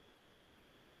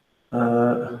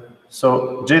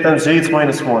 So j times j is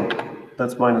 -1.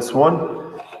 That's -1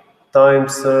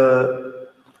 times.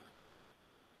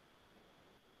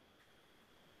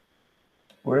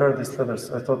 Where are these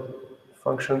letters? I thought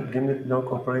function, limit, no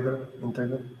comparator,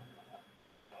 integral.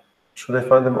 Should I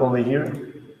find them only here?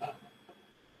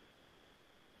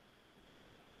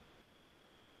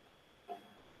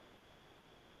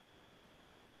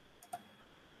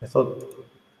 I thought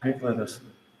Greek letters.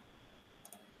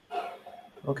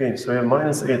 Okay, so we have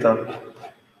minus eta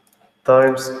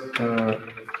times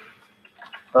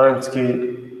k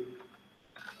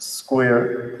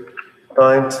square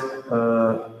times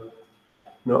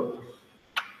no.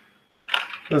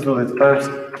 Let's do this times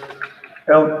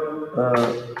L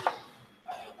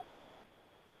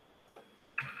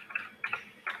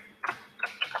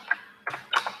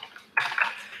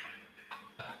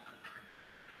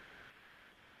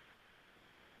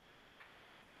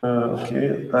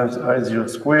okay, times I0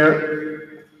 square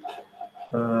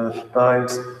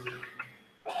times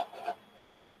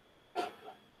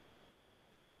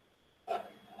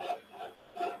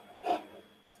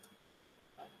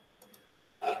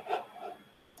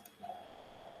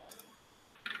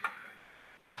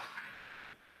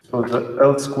so the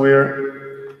L square,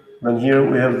 then here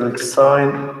we have the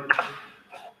sine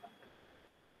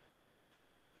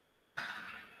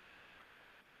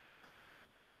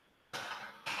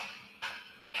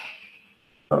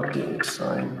okay,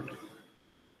 sine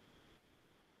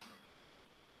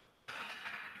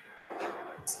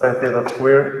theta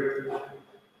square.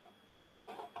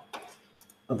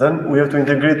 Then we have to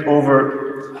integrate over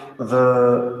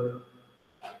the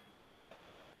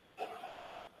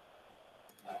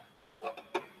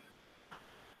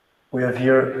we have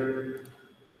here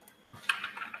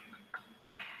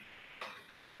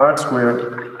r squared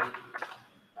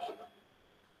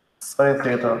sine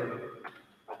theta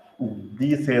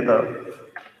d theta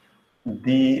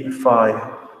d phi,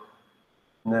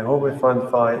 and I hope I find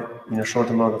phi in a short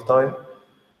amount of time.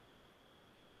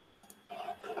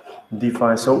 D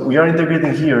phi. So we are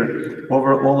integrating here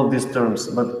over all of these terms,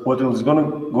 but what is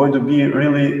going to be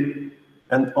really,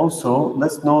 and also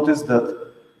let's notice that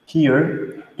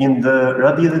here in the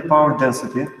radiated power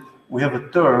density we have a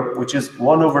term which is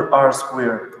 1 over r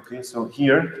squared. Okay, so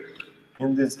here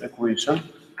in this equation,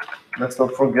 let's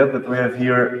not forget that we have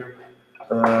here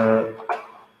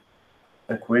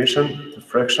equation, the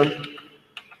fraction.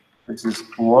 This is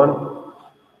 1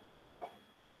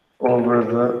 over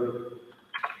the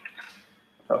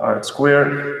r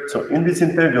squared. So in this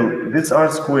integral, this r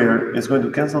squared is going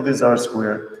to cancel this r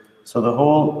squared. So the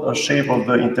whole shape of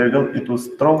the integral, it will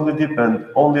strongly depend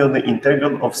only on the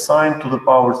integral of sine to the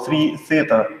power 3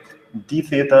 theta, d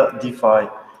theta, d phi.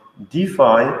 D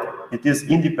phi, it is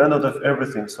independent of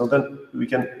everything. So then we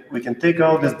can take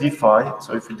out this d phi.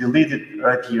 So if we delete it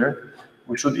right here,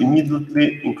 we should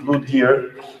immediately include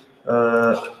here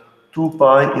 2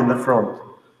 pi in the front.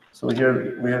 So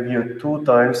here we have here 2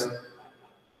 times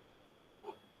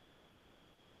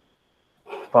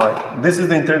pi. This is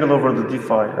the integral over the d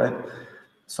phi, right?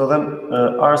 So then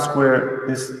r squared,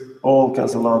 this all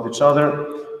cancel out each other.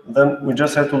 Then we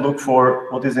just have to look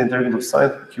for what is the integral of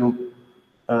sine cube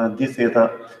d theta,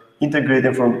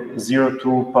 integrating from 0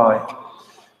 to pi.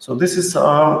 So this is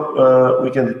how we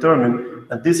can determine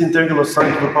that this integral of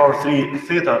sine to the power 3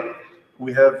 theta,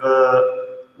 we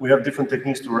have different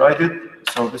techniques to write it.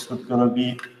 So this is going to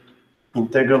be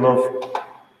integral of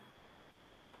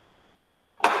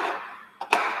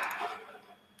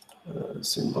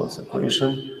symbols equation.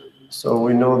 So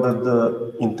we know that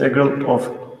the integral of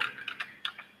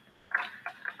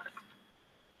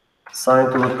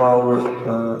sine to the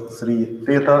power 3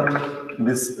 theta,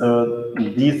 this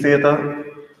d theta,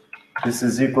 this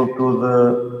is equal to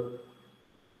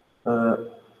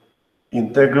the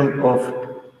integral of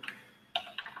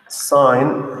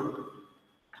sine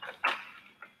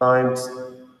times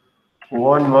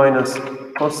 1 minus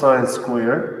cosine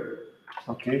square,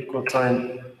 okay,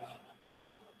 cosine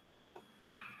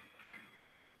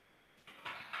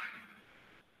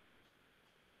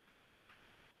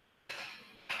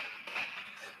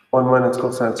one minus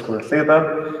cosine square theta.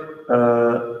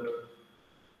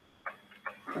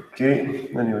 Okay,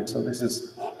 anyway, so this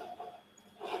is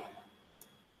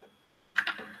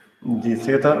d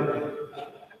theta.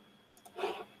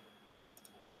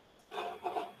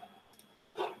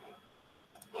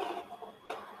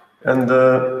 And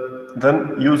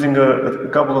then using a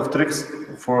couple of tricks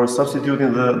for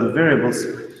substituting the variables,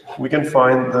 we can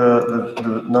find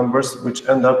the numbers which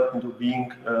end up into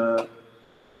being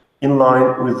in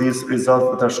line with these results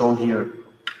that are shown here.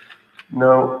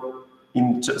 Now,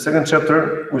 in second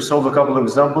chapter, we solve a couple of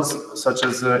examples, such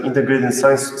as integrating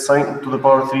sine to the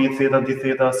power 3 theta d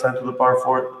theta, sine to the power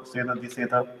 4 theta d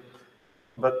theta,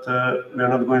 but we are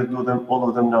not going to do them all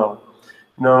of them now.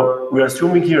 Now, we are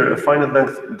assuming here a finite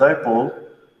length dipole,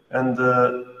 and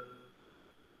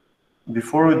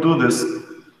before we do this,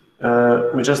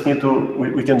 we just need to,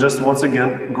 we can just once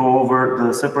again go over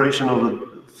the separation of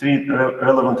the three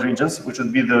relevant regions, which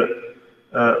would be the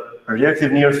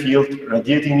reactive near field,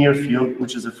 radiating near field,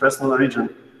 which is the Fresnel region,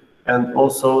 and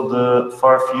also the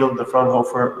far field, the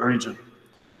Fraunhofer region.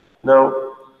 Now,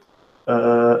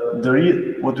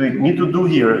 what we need to do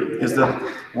here is that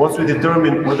once we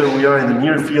determine whether we are in the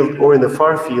near field or in the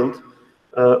far field,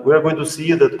 we are going to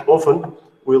see that often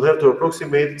we'll have to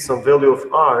approximate some value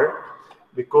of r,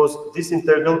 because this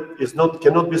integral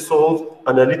cannot be solved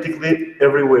analytically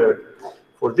everywhere.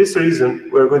 For this reason,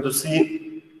 we're going to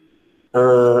see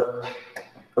a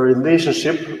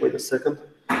relationship. Wait a second.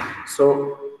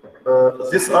 So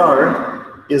this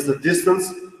r is the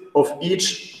distance of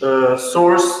each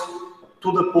source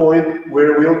to the point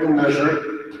where we want to measure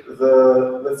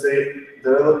the, let's say,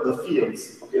 the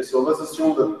fields. Okay, so let's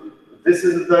assume that this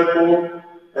is the dipole,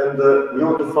 and we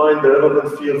want to find the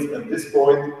relevant fields at this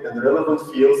point, and the relevant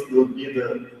fields will be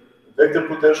the vector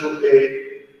potential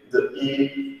A, the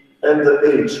E, and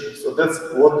the H. So that's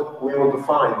what we want to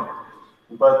find.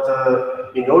 But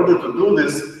in order to do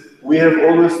this, we have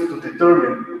always to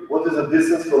determine what is the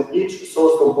distance from each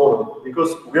source component,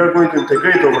 because we are going to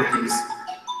integrate over these.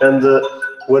 And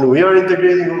when we are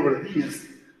integrating over these,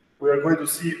 we are going to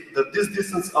see that this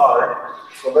distance r,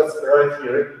 so let's write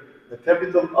here, the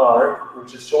capital R,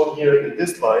 which is shown here in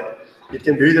this slide, it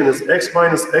can be written as x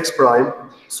minus x prime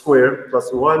square plus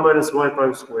y minus y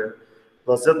prime square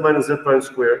plus z minus z prime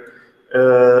square,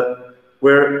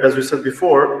 where, as we said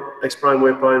before, x prime,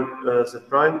 y prime, z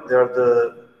prime, they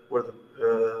are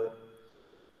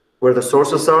where the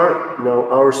sources are. Now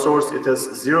our source, it has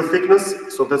 0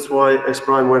 thickness, so that's why x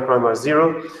prime, y prime are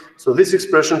 0. So this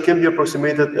expression can be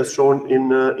approximated as shown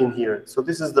in here. So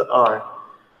this is the r.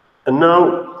 And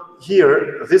now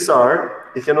here, this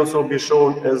r, it can also be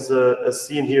shown as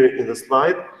seen here in the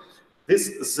slide.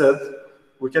 This z,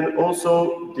 we can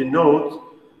also denote,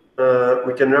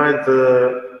 we can write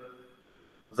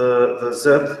the z.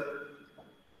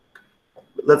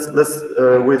 Let's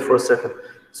wait for a second.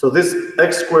 So this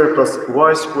x squared plus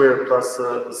y squared plus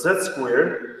z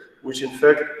squared, which in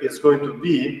fact is going to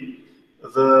be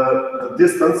the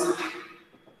distance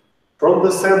from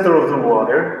the center of the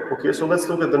wire. Okay, so let's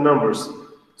look at the numbers.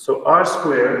 So r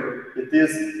squared, it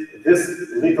is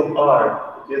this little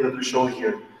r, okay, that we show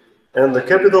here. And the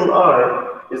capital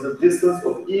R is the distance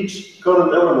of each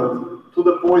current element to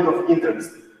the point of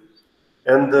interest.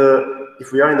 And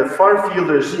if we are in the far field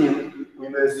regime, we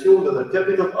may assume that the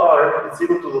capital R is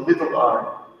equal to the little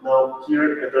r. Now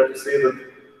here I try to say that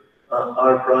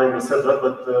r prime, etc.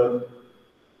 But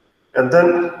and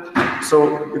then,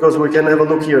 so because we can have a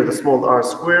look here, the small r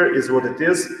square is what it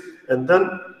is, and then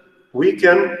we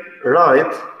can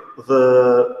write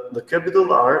the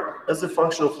capital R as a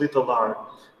function of little r.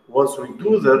 Once we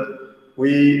do that,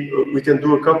 we can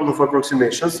do a couple of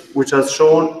approximations, which are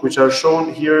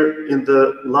shown here in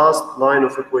the last line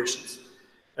of equations.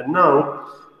 And now,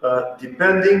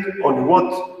 depending on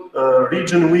what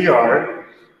region we are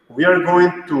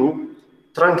going to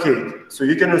truncate. So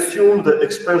you can assume the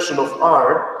expansion of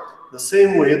R the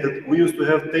same way that we used to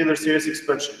have Taylor series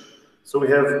expansion. So we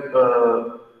have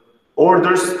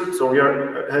orders, so we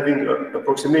are having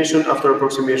approximation after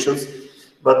approximations,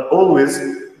 but always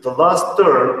the last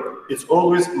term it's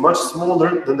always much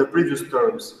smaller than the previous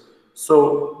terms.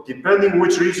 So depending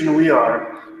which region we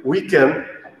are, we can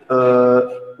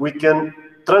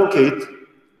truncate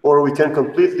or we can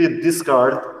completely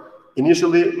discard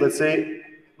initially, let's say,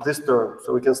 this term.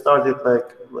 So we can start it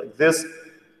like this.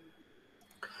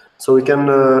 So we can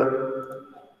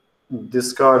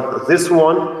discard this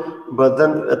one, but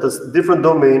then at a different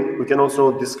domain, we can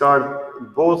also discard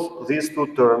both these two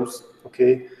terms,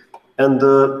 okay? And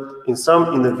in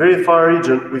the very far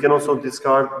region, we can also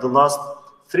discard the last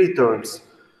three terms.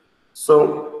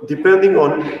 So depending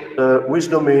on which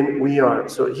domain we are.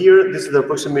 So here, this is the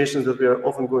approximations that we are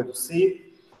often going to see.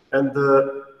 And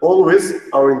always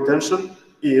our intention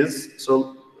is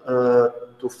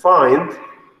to find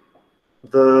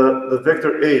the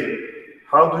vector A.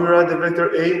 How do you write the vector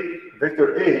A?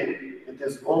 Vector A, it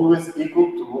is always equal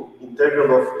to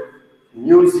integral of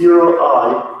mu 0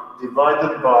 I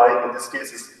divided by, in this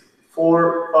case, is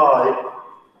 4 pi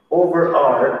over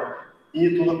r e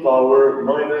to the power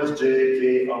minus j k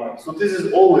r. So this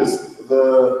is always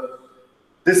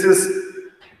this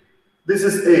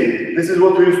is A. This is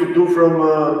what we used to do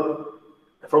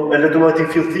from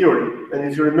electromagnetic field theory. And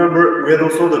if you remember, we had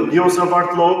also the Biot-Savart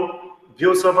law.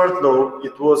 Biot-Savart law,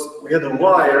 we had a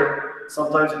wire.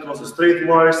 Sometimes it was a straight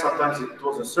wire, sometimes it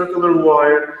was a circular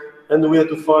wire, and we had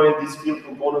to find these field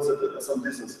components at some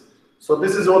distance. So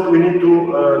this is what we need to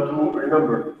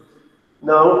remember.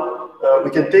 Now,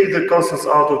 we can take the constants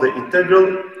out of the integral.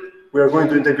 We are going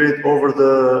to integrate over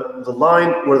the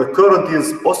line where the current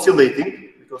is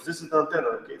oscillating, because this is the antenna,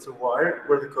 okay? It's a wire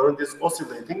where the current is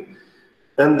oscillating.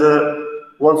 And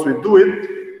once we do it,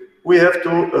 we have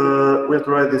to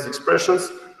write these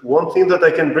expressions. One thing that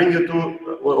I can bring you to,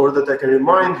 or that I can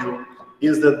remind you,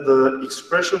 is that the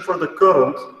expression for the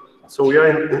current, so we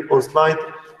are on slide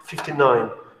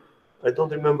 59. I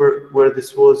don't remember where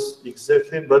this was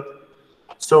exactly, but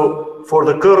so for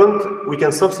the current, we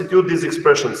can substitute these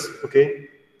expressions, okay?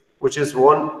 Which is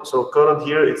 1, so current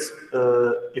here, it's,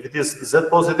 if it is Z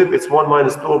positive, it's 1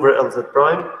 minus 2 over LZ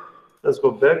prime. Let's go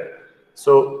back.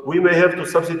 So we may have to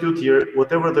substitute here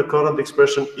whatever the current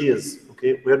expression is,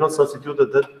 okay? We have not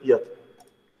substituted that yet.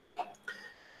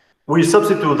 We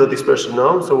substitute that expression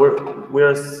now, so we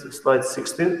are slide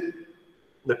 16.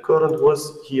 The current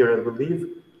was here, I believe.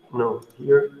 No,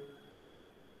 here.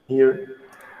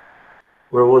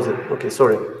 Where was it? Okay,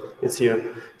 sorry, it's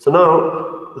here. So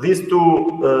now, these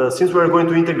two, since we're going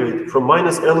to integrate from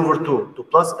minus L over 2 to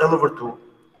plus L over 2,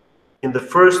 in the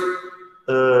first,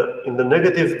 in the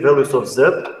negative values of Z,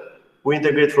 we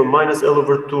integrate from minus L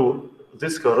over 2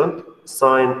 this current,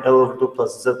 sine L over 2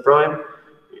 plus Z prime.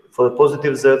 For the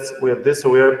positive Z's, we have this, so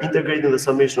we are integrating the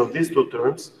summation of these two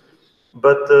terms.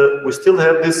 But we still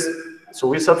have this, so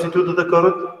we substituted the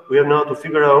current. We have now to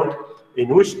figure out in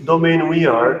which domain we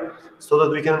are, so that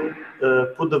we can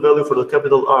put the value for the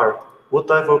capital R. What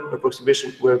type of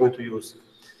approximation we are going to use.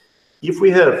 If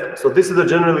we have, so this is the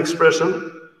general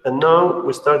expression, and now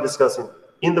we start discussing.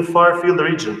 In the far field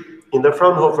region, in the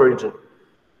Fraunhofer region,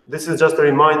 this is just a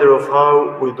reminder of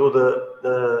how we do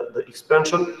the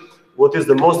expansion. What is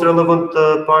the most relevant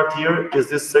part here is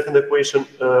this second equation,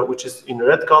 which is in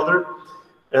red color,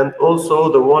 and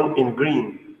also the one in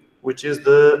green, which is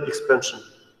the expansion.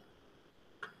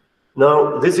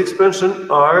 Now, this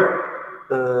expansion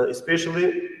are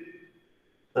especially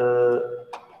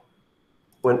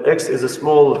when x is a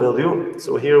small value.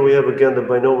 So here we have again the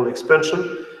binomial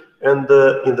expansion, and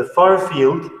in the far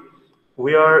field,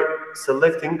 we are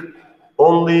selecting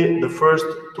only the first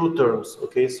two terms.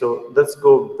 Okay, so let's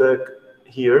go back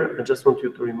here. I just want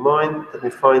you to remind. Let me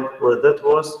find where that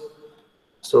was.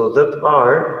 So that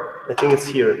R, I think it's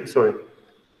here. Sorry,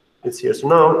 it's here. So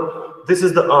now this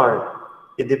is the R.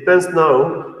 It depends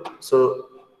now, so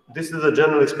this is the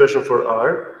general expression for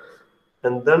R,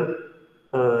 and then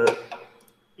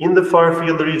in the far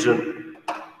field region,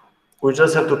 we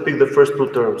just have to pick the first two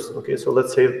terms, okay? So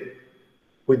let's say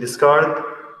we discard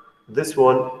this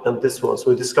one and this one.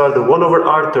 So we discard the 1 over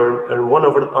R term and 1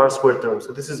 over R squared term,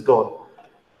 so this is gone.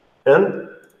 And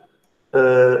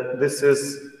this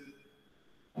is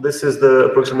the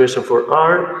approximation for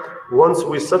R. Once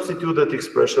we substitute that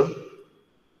expression,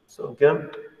 so again,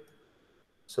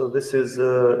 so this is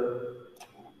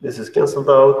cancelled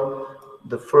out.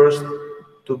 The first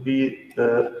to be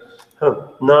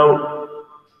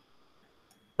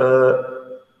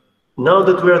now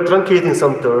that we are truncating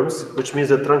some terms, which means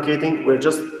that truncating, we're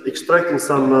just extracting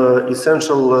some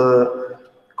essential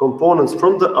components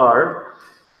from the R.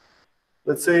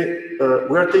 Let's say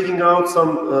we are taking out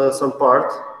some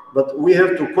part, but we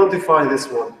have to quantify this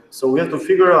one. So we have to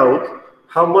figure out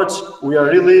how much we are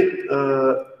really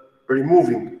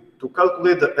removing to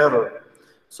calculate the error.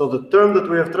 So the term that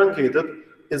we have truncated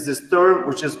is this term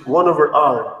which is 1 over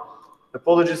r.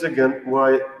 Apologies again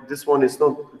why this one is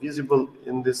not visible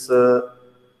in this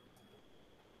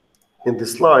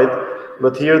slide,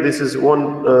 but here this is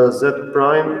 1 z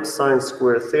prime sine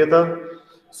square theta.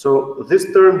 So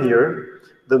this term here,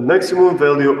 the maximum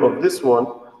value of this one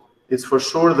is for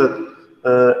sure that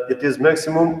it is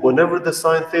maximum whenever the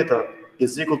sine theta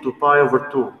is equal to pi over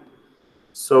 2.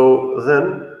 So then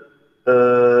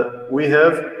we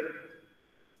have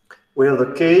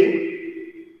the k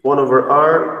 1 over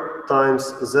r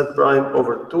times z prime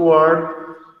over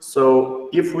 2r. So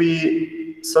if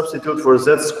we substitute for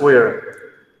z square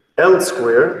L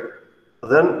square,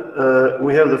 then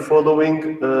we have the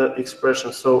following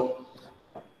expression. So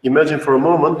imagine for a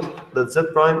moment that z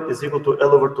prime is equal to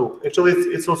L over 2. Actually,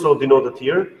 it's also denoted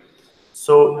here.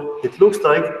 So it looks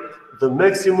like the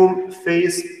maximum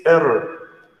phase error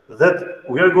that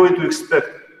we are going to expect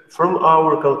from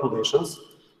our calculations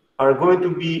are going to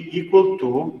be equal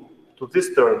to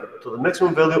this term, to the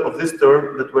maximum value of this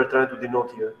term that we're trying to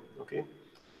denote here. Okay,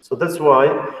 so that's why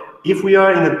if we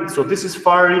are in a, so this is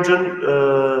far region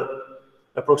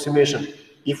approximation.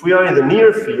 If we are in the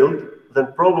near field,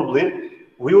 then probably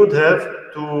we would have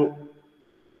to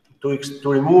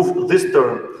remove this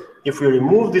term. If we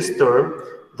remove this term,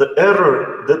 the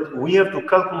error that we have to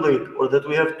calculate, or that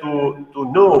we have to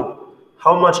know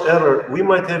how much error we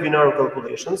might have in our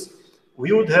calculations,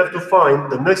 we would have to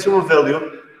find the maximum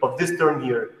value of this term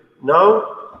here.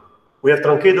 Now we have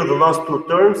truncated the last two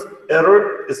terms.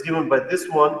 Error is given by this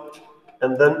one,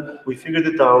 and then we figured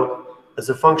it out as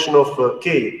a function of k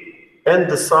and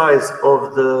the size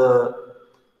of the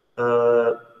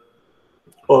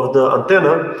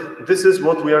antenna. This is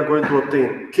what we are going to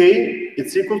obtain. K,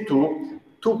 it's equal to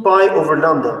 2 pi over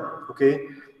lambda, okay?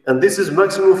 And this is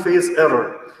maximum phase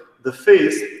error. The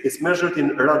phase is measured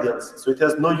in radians, so it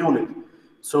has no unit.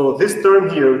 So this term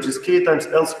here, which is k times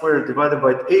L squared divided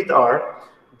by 8r,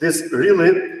 this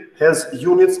really has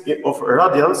units of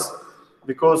radians,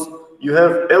 because you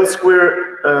have L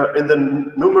squared in the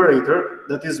numerator,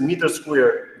 that is meter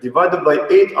squared, divided by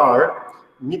 8r,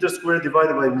 meter squared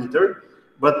divided by meter,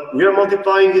 but we are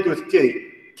multiplying it with k.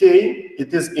 K,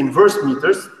 it is inverse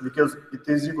meters, because it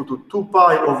is equal to 2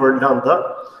 pi over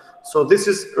lambda. So this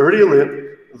is really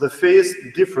the phase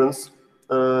difference,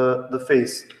 the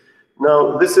phase.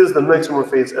 Now, this is the maximum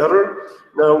phase error.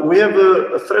 Now, we have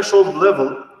a threshold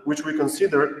level, which we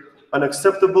consider an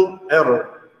acceptable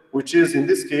error, which is in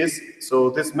this case, so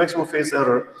this maximum phase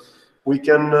error, we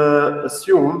can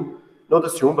assume, not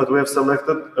assume, but we have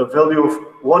selected a value of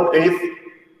 1/8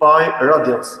 pi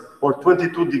radians, or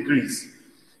 22 degrees.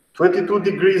 22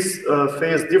 degrees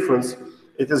phase difference,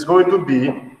 it is going to be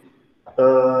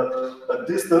a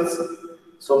distance.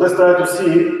 So let's try to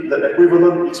see the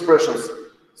equivalent expressions.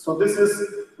 So this is,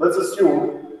 let's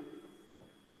assume,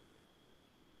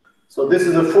 so this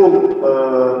is a full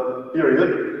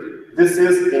period. This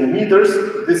is in meters,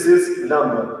 this is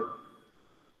lambda.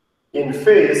 In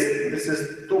phase, this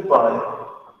is 2 pi.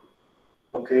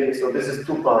 Okay, so this is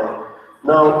 2 pi.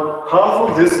 Now, half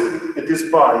of this, it is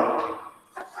pi.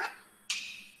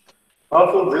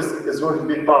 Half of this is going to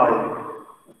be pi.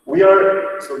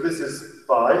 So this is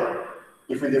pi.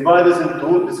 If we divide this in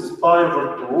 2, this is pi over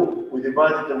 2. We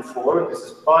divide it in 4, this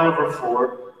is pi over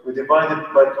 4. We divide it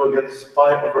by 2 again, this is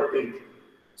pi over 8.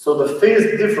 So the phase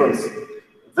difference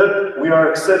that we are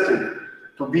accepting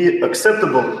to be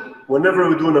acceptable whenever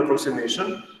we do an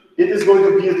approximation, it is going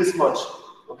to be this much,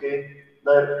 okay?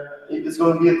 Now, it is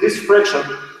going to be this fraction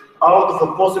out of a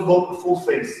possible full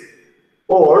phase.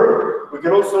 Or we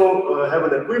can also have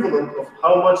an equivalent of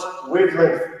how much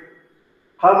wavelength,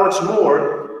 how much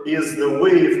more is the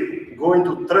wave going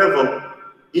to travel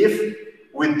if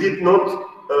we did not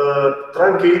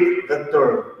truncate that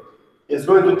term. It's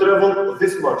going to travel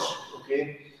this much, okay?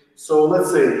 So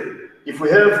let's say if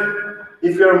we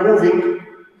are moving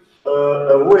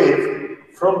a wave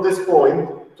from this point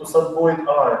to some point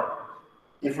r,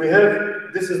 if we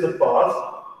have, this is the path,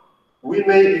 we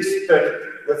may expect,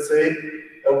 let's say,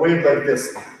 a wave like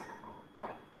this.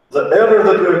 The error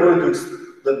that we are going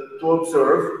to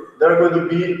observe, they're going to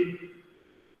be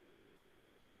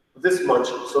this much.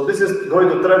 So this is going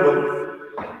to travel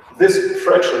this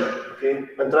fraction, okay,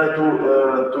 and try to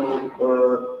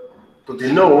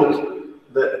denote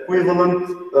the equivalent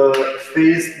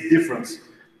phase difference.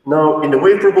 Now, in the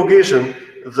wave propagation,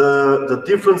 the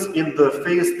difference in the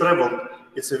phase traveled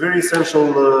is a very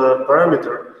essential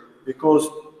parameter, because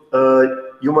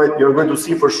you're going to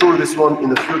see for sure this one in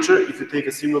the future if you take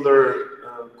a similar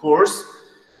course.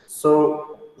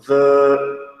 So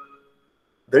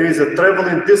the There is a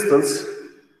traveling distance,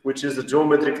 which is the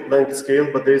geometric length scale,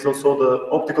 but there is also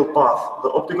the optical path. The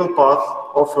optical path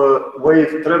of a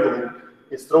wave traveling,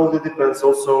 it strongly depends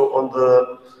also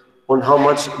on how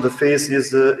much the phase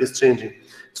is changing.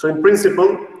 So in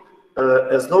principle,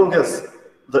 as long as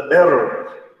the error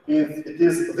it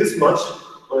is this much,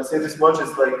 when I say this much,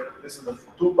 it's like this is the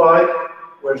 2 pi,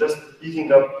 we're just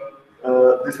picking up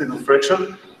this little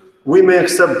fraction, we may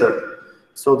accept that.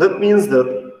 So that means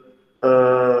that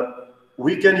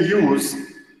we can use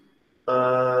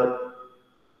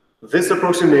this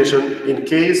approximation in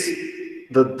case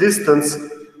the distance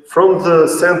from the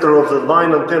center of the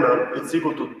line antenna is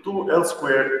equal to 2L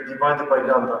squared divided by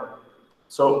lambda.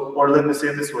 So, or let me say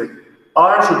it this way,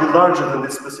 R should be larger than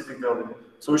this specific value.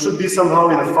 So we should be somehow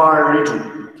in a far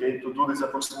region, okay, to do this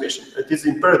approximation. It is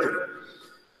imperative.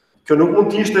 Kjo nuk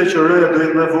mund të ishte që R-ja do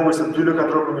jetë më e vogël se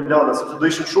 2L4 për lambda, sepse do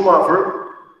ishin shumë afër,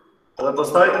 edhe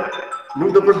pastaj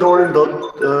nuk do përdorin dot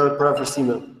për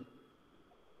afërsime.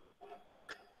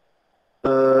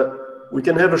 We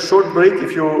can have a short break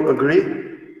if you agree.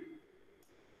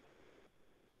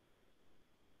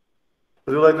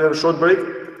 Would you like to have a short break?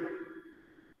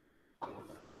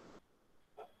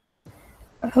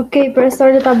 Okay,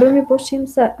 profesor, le ta bëjmë pushim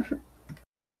se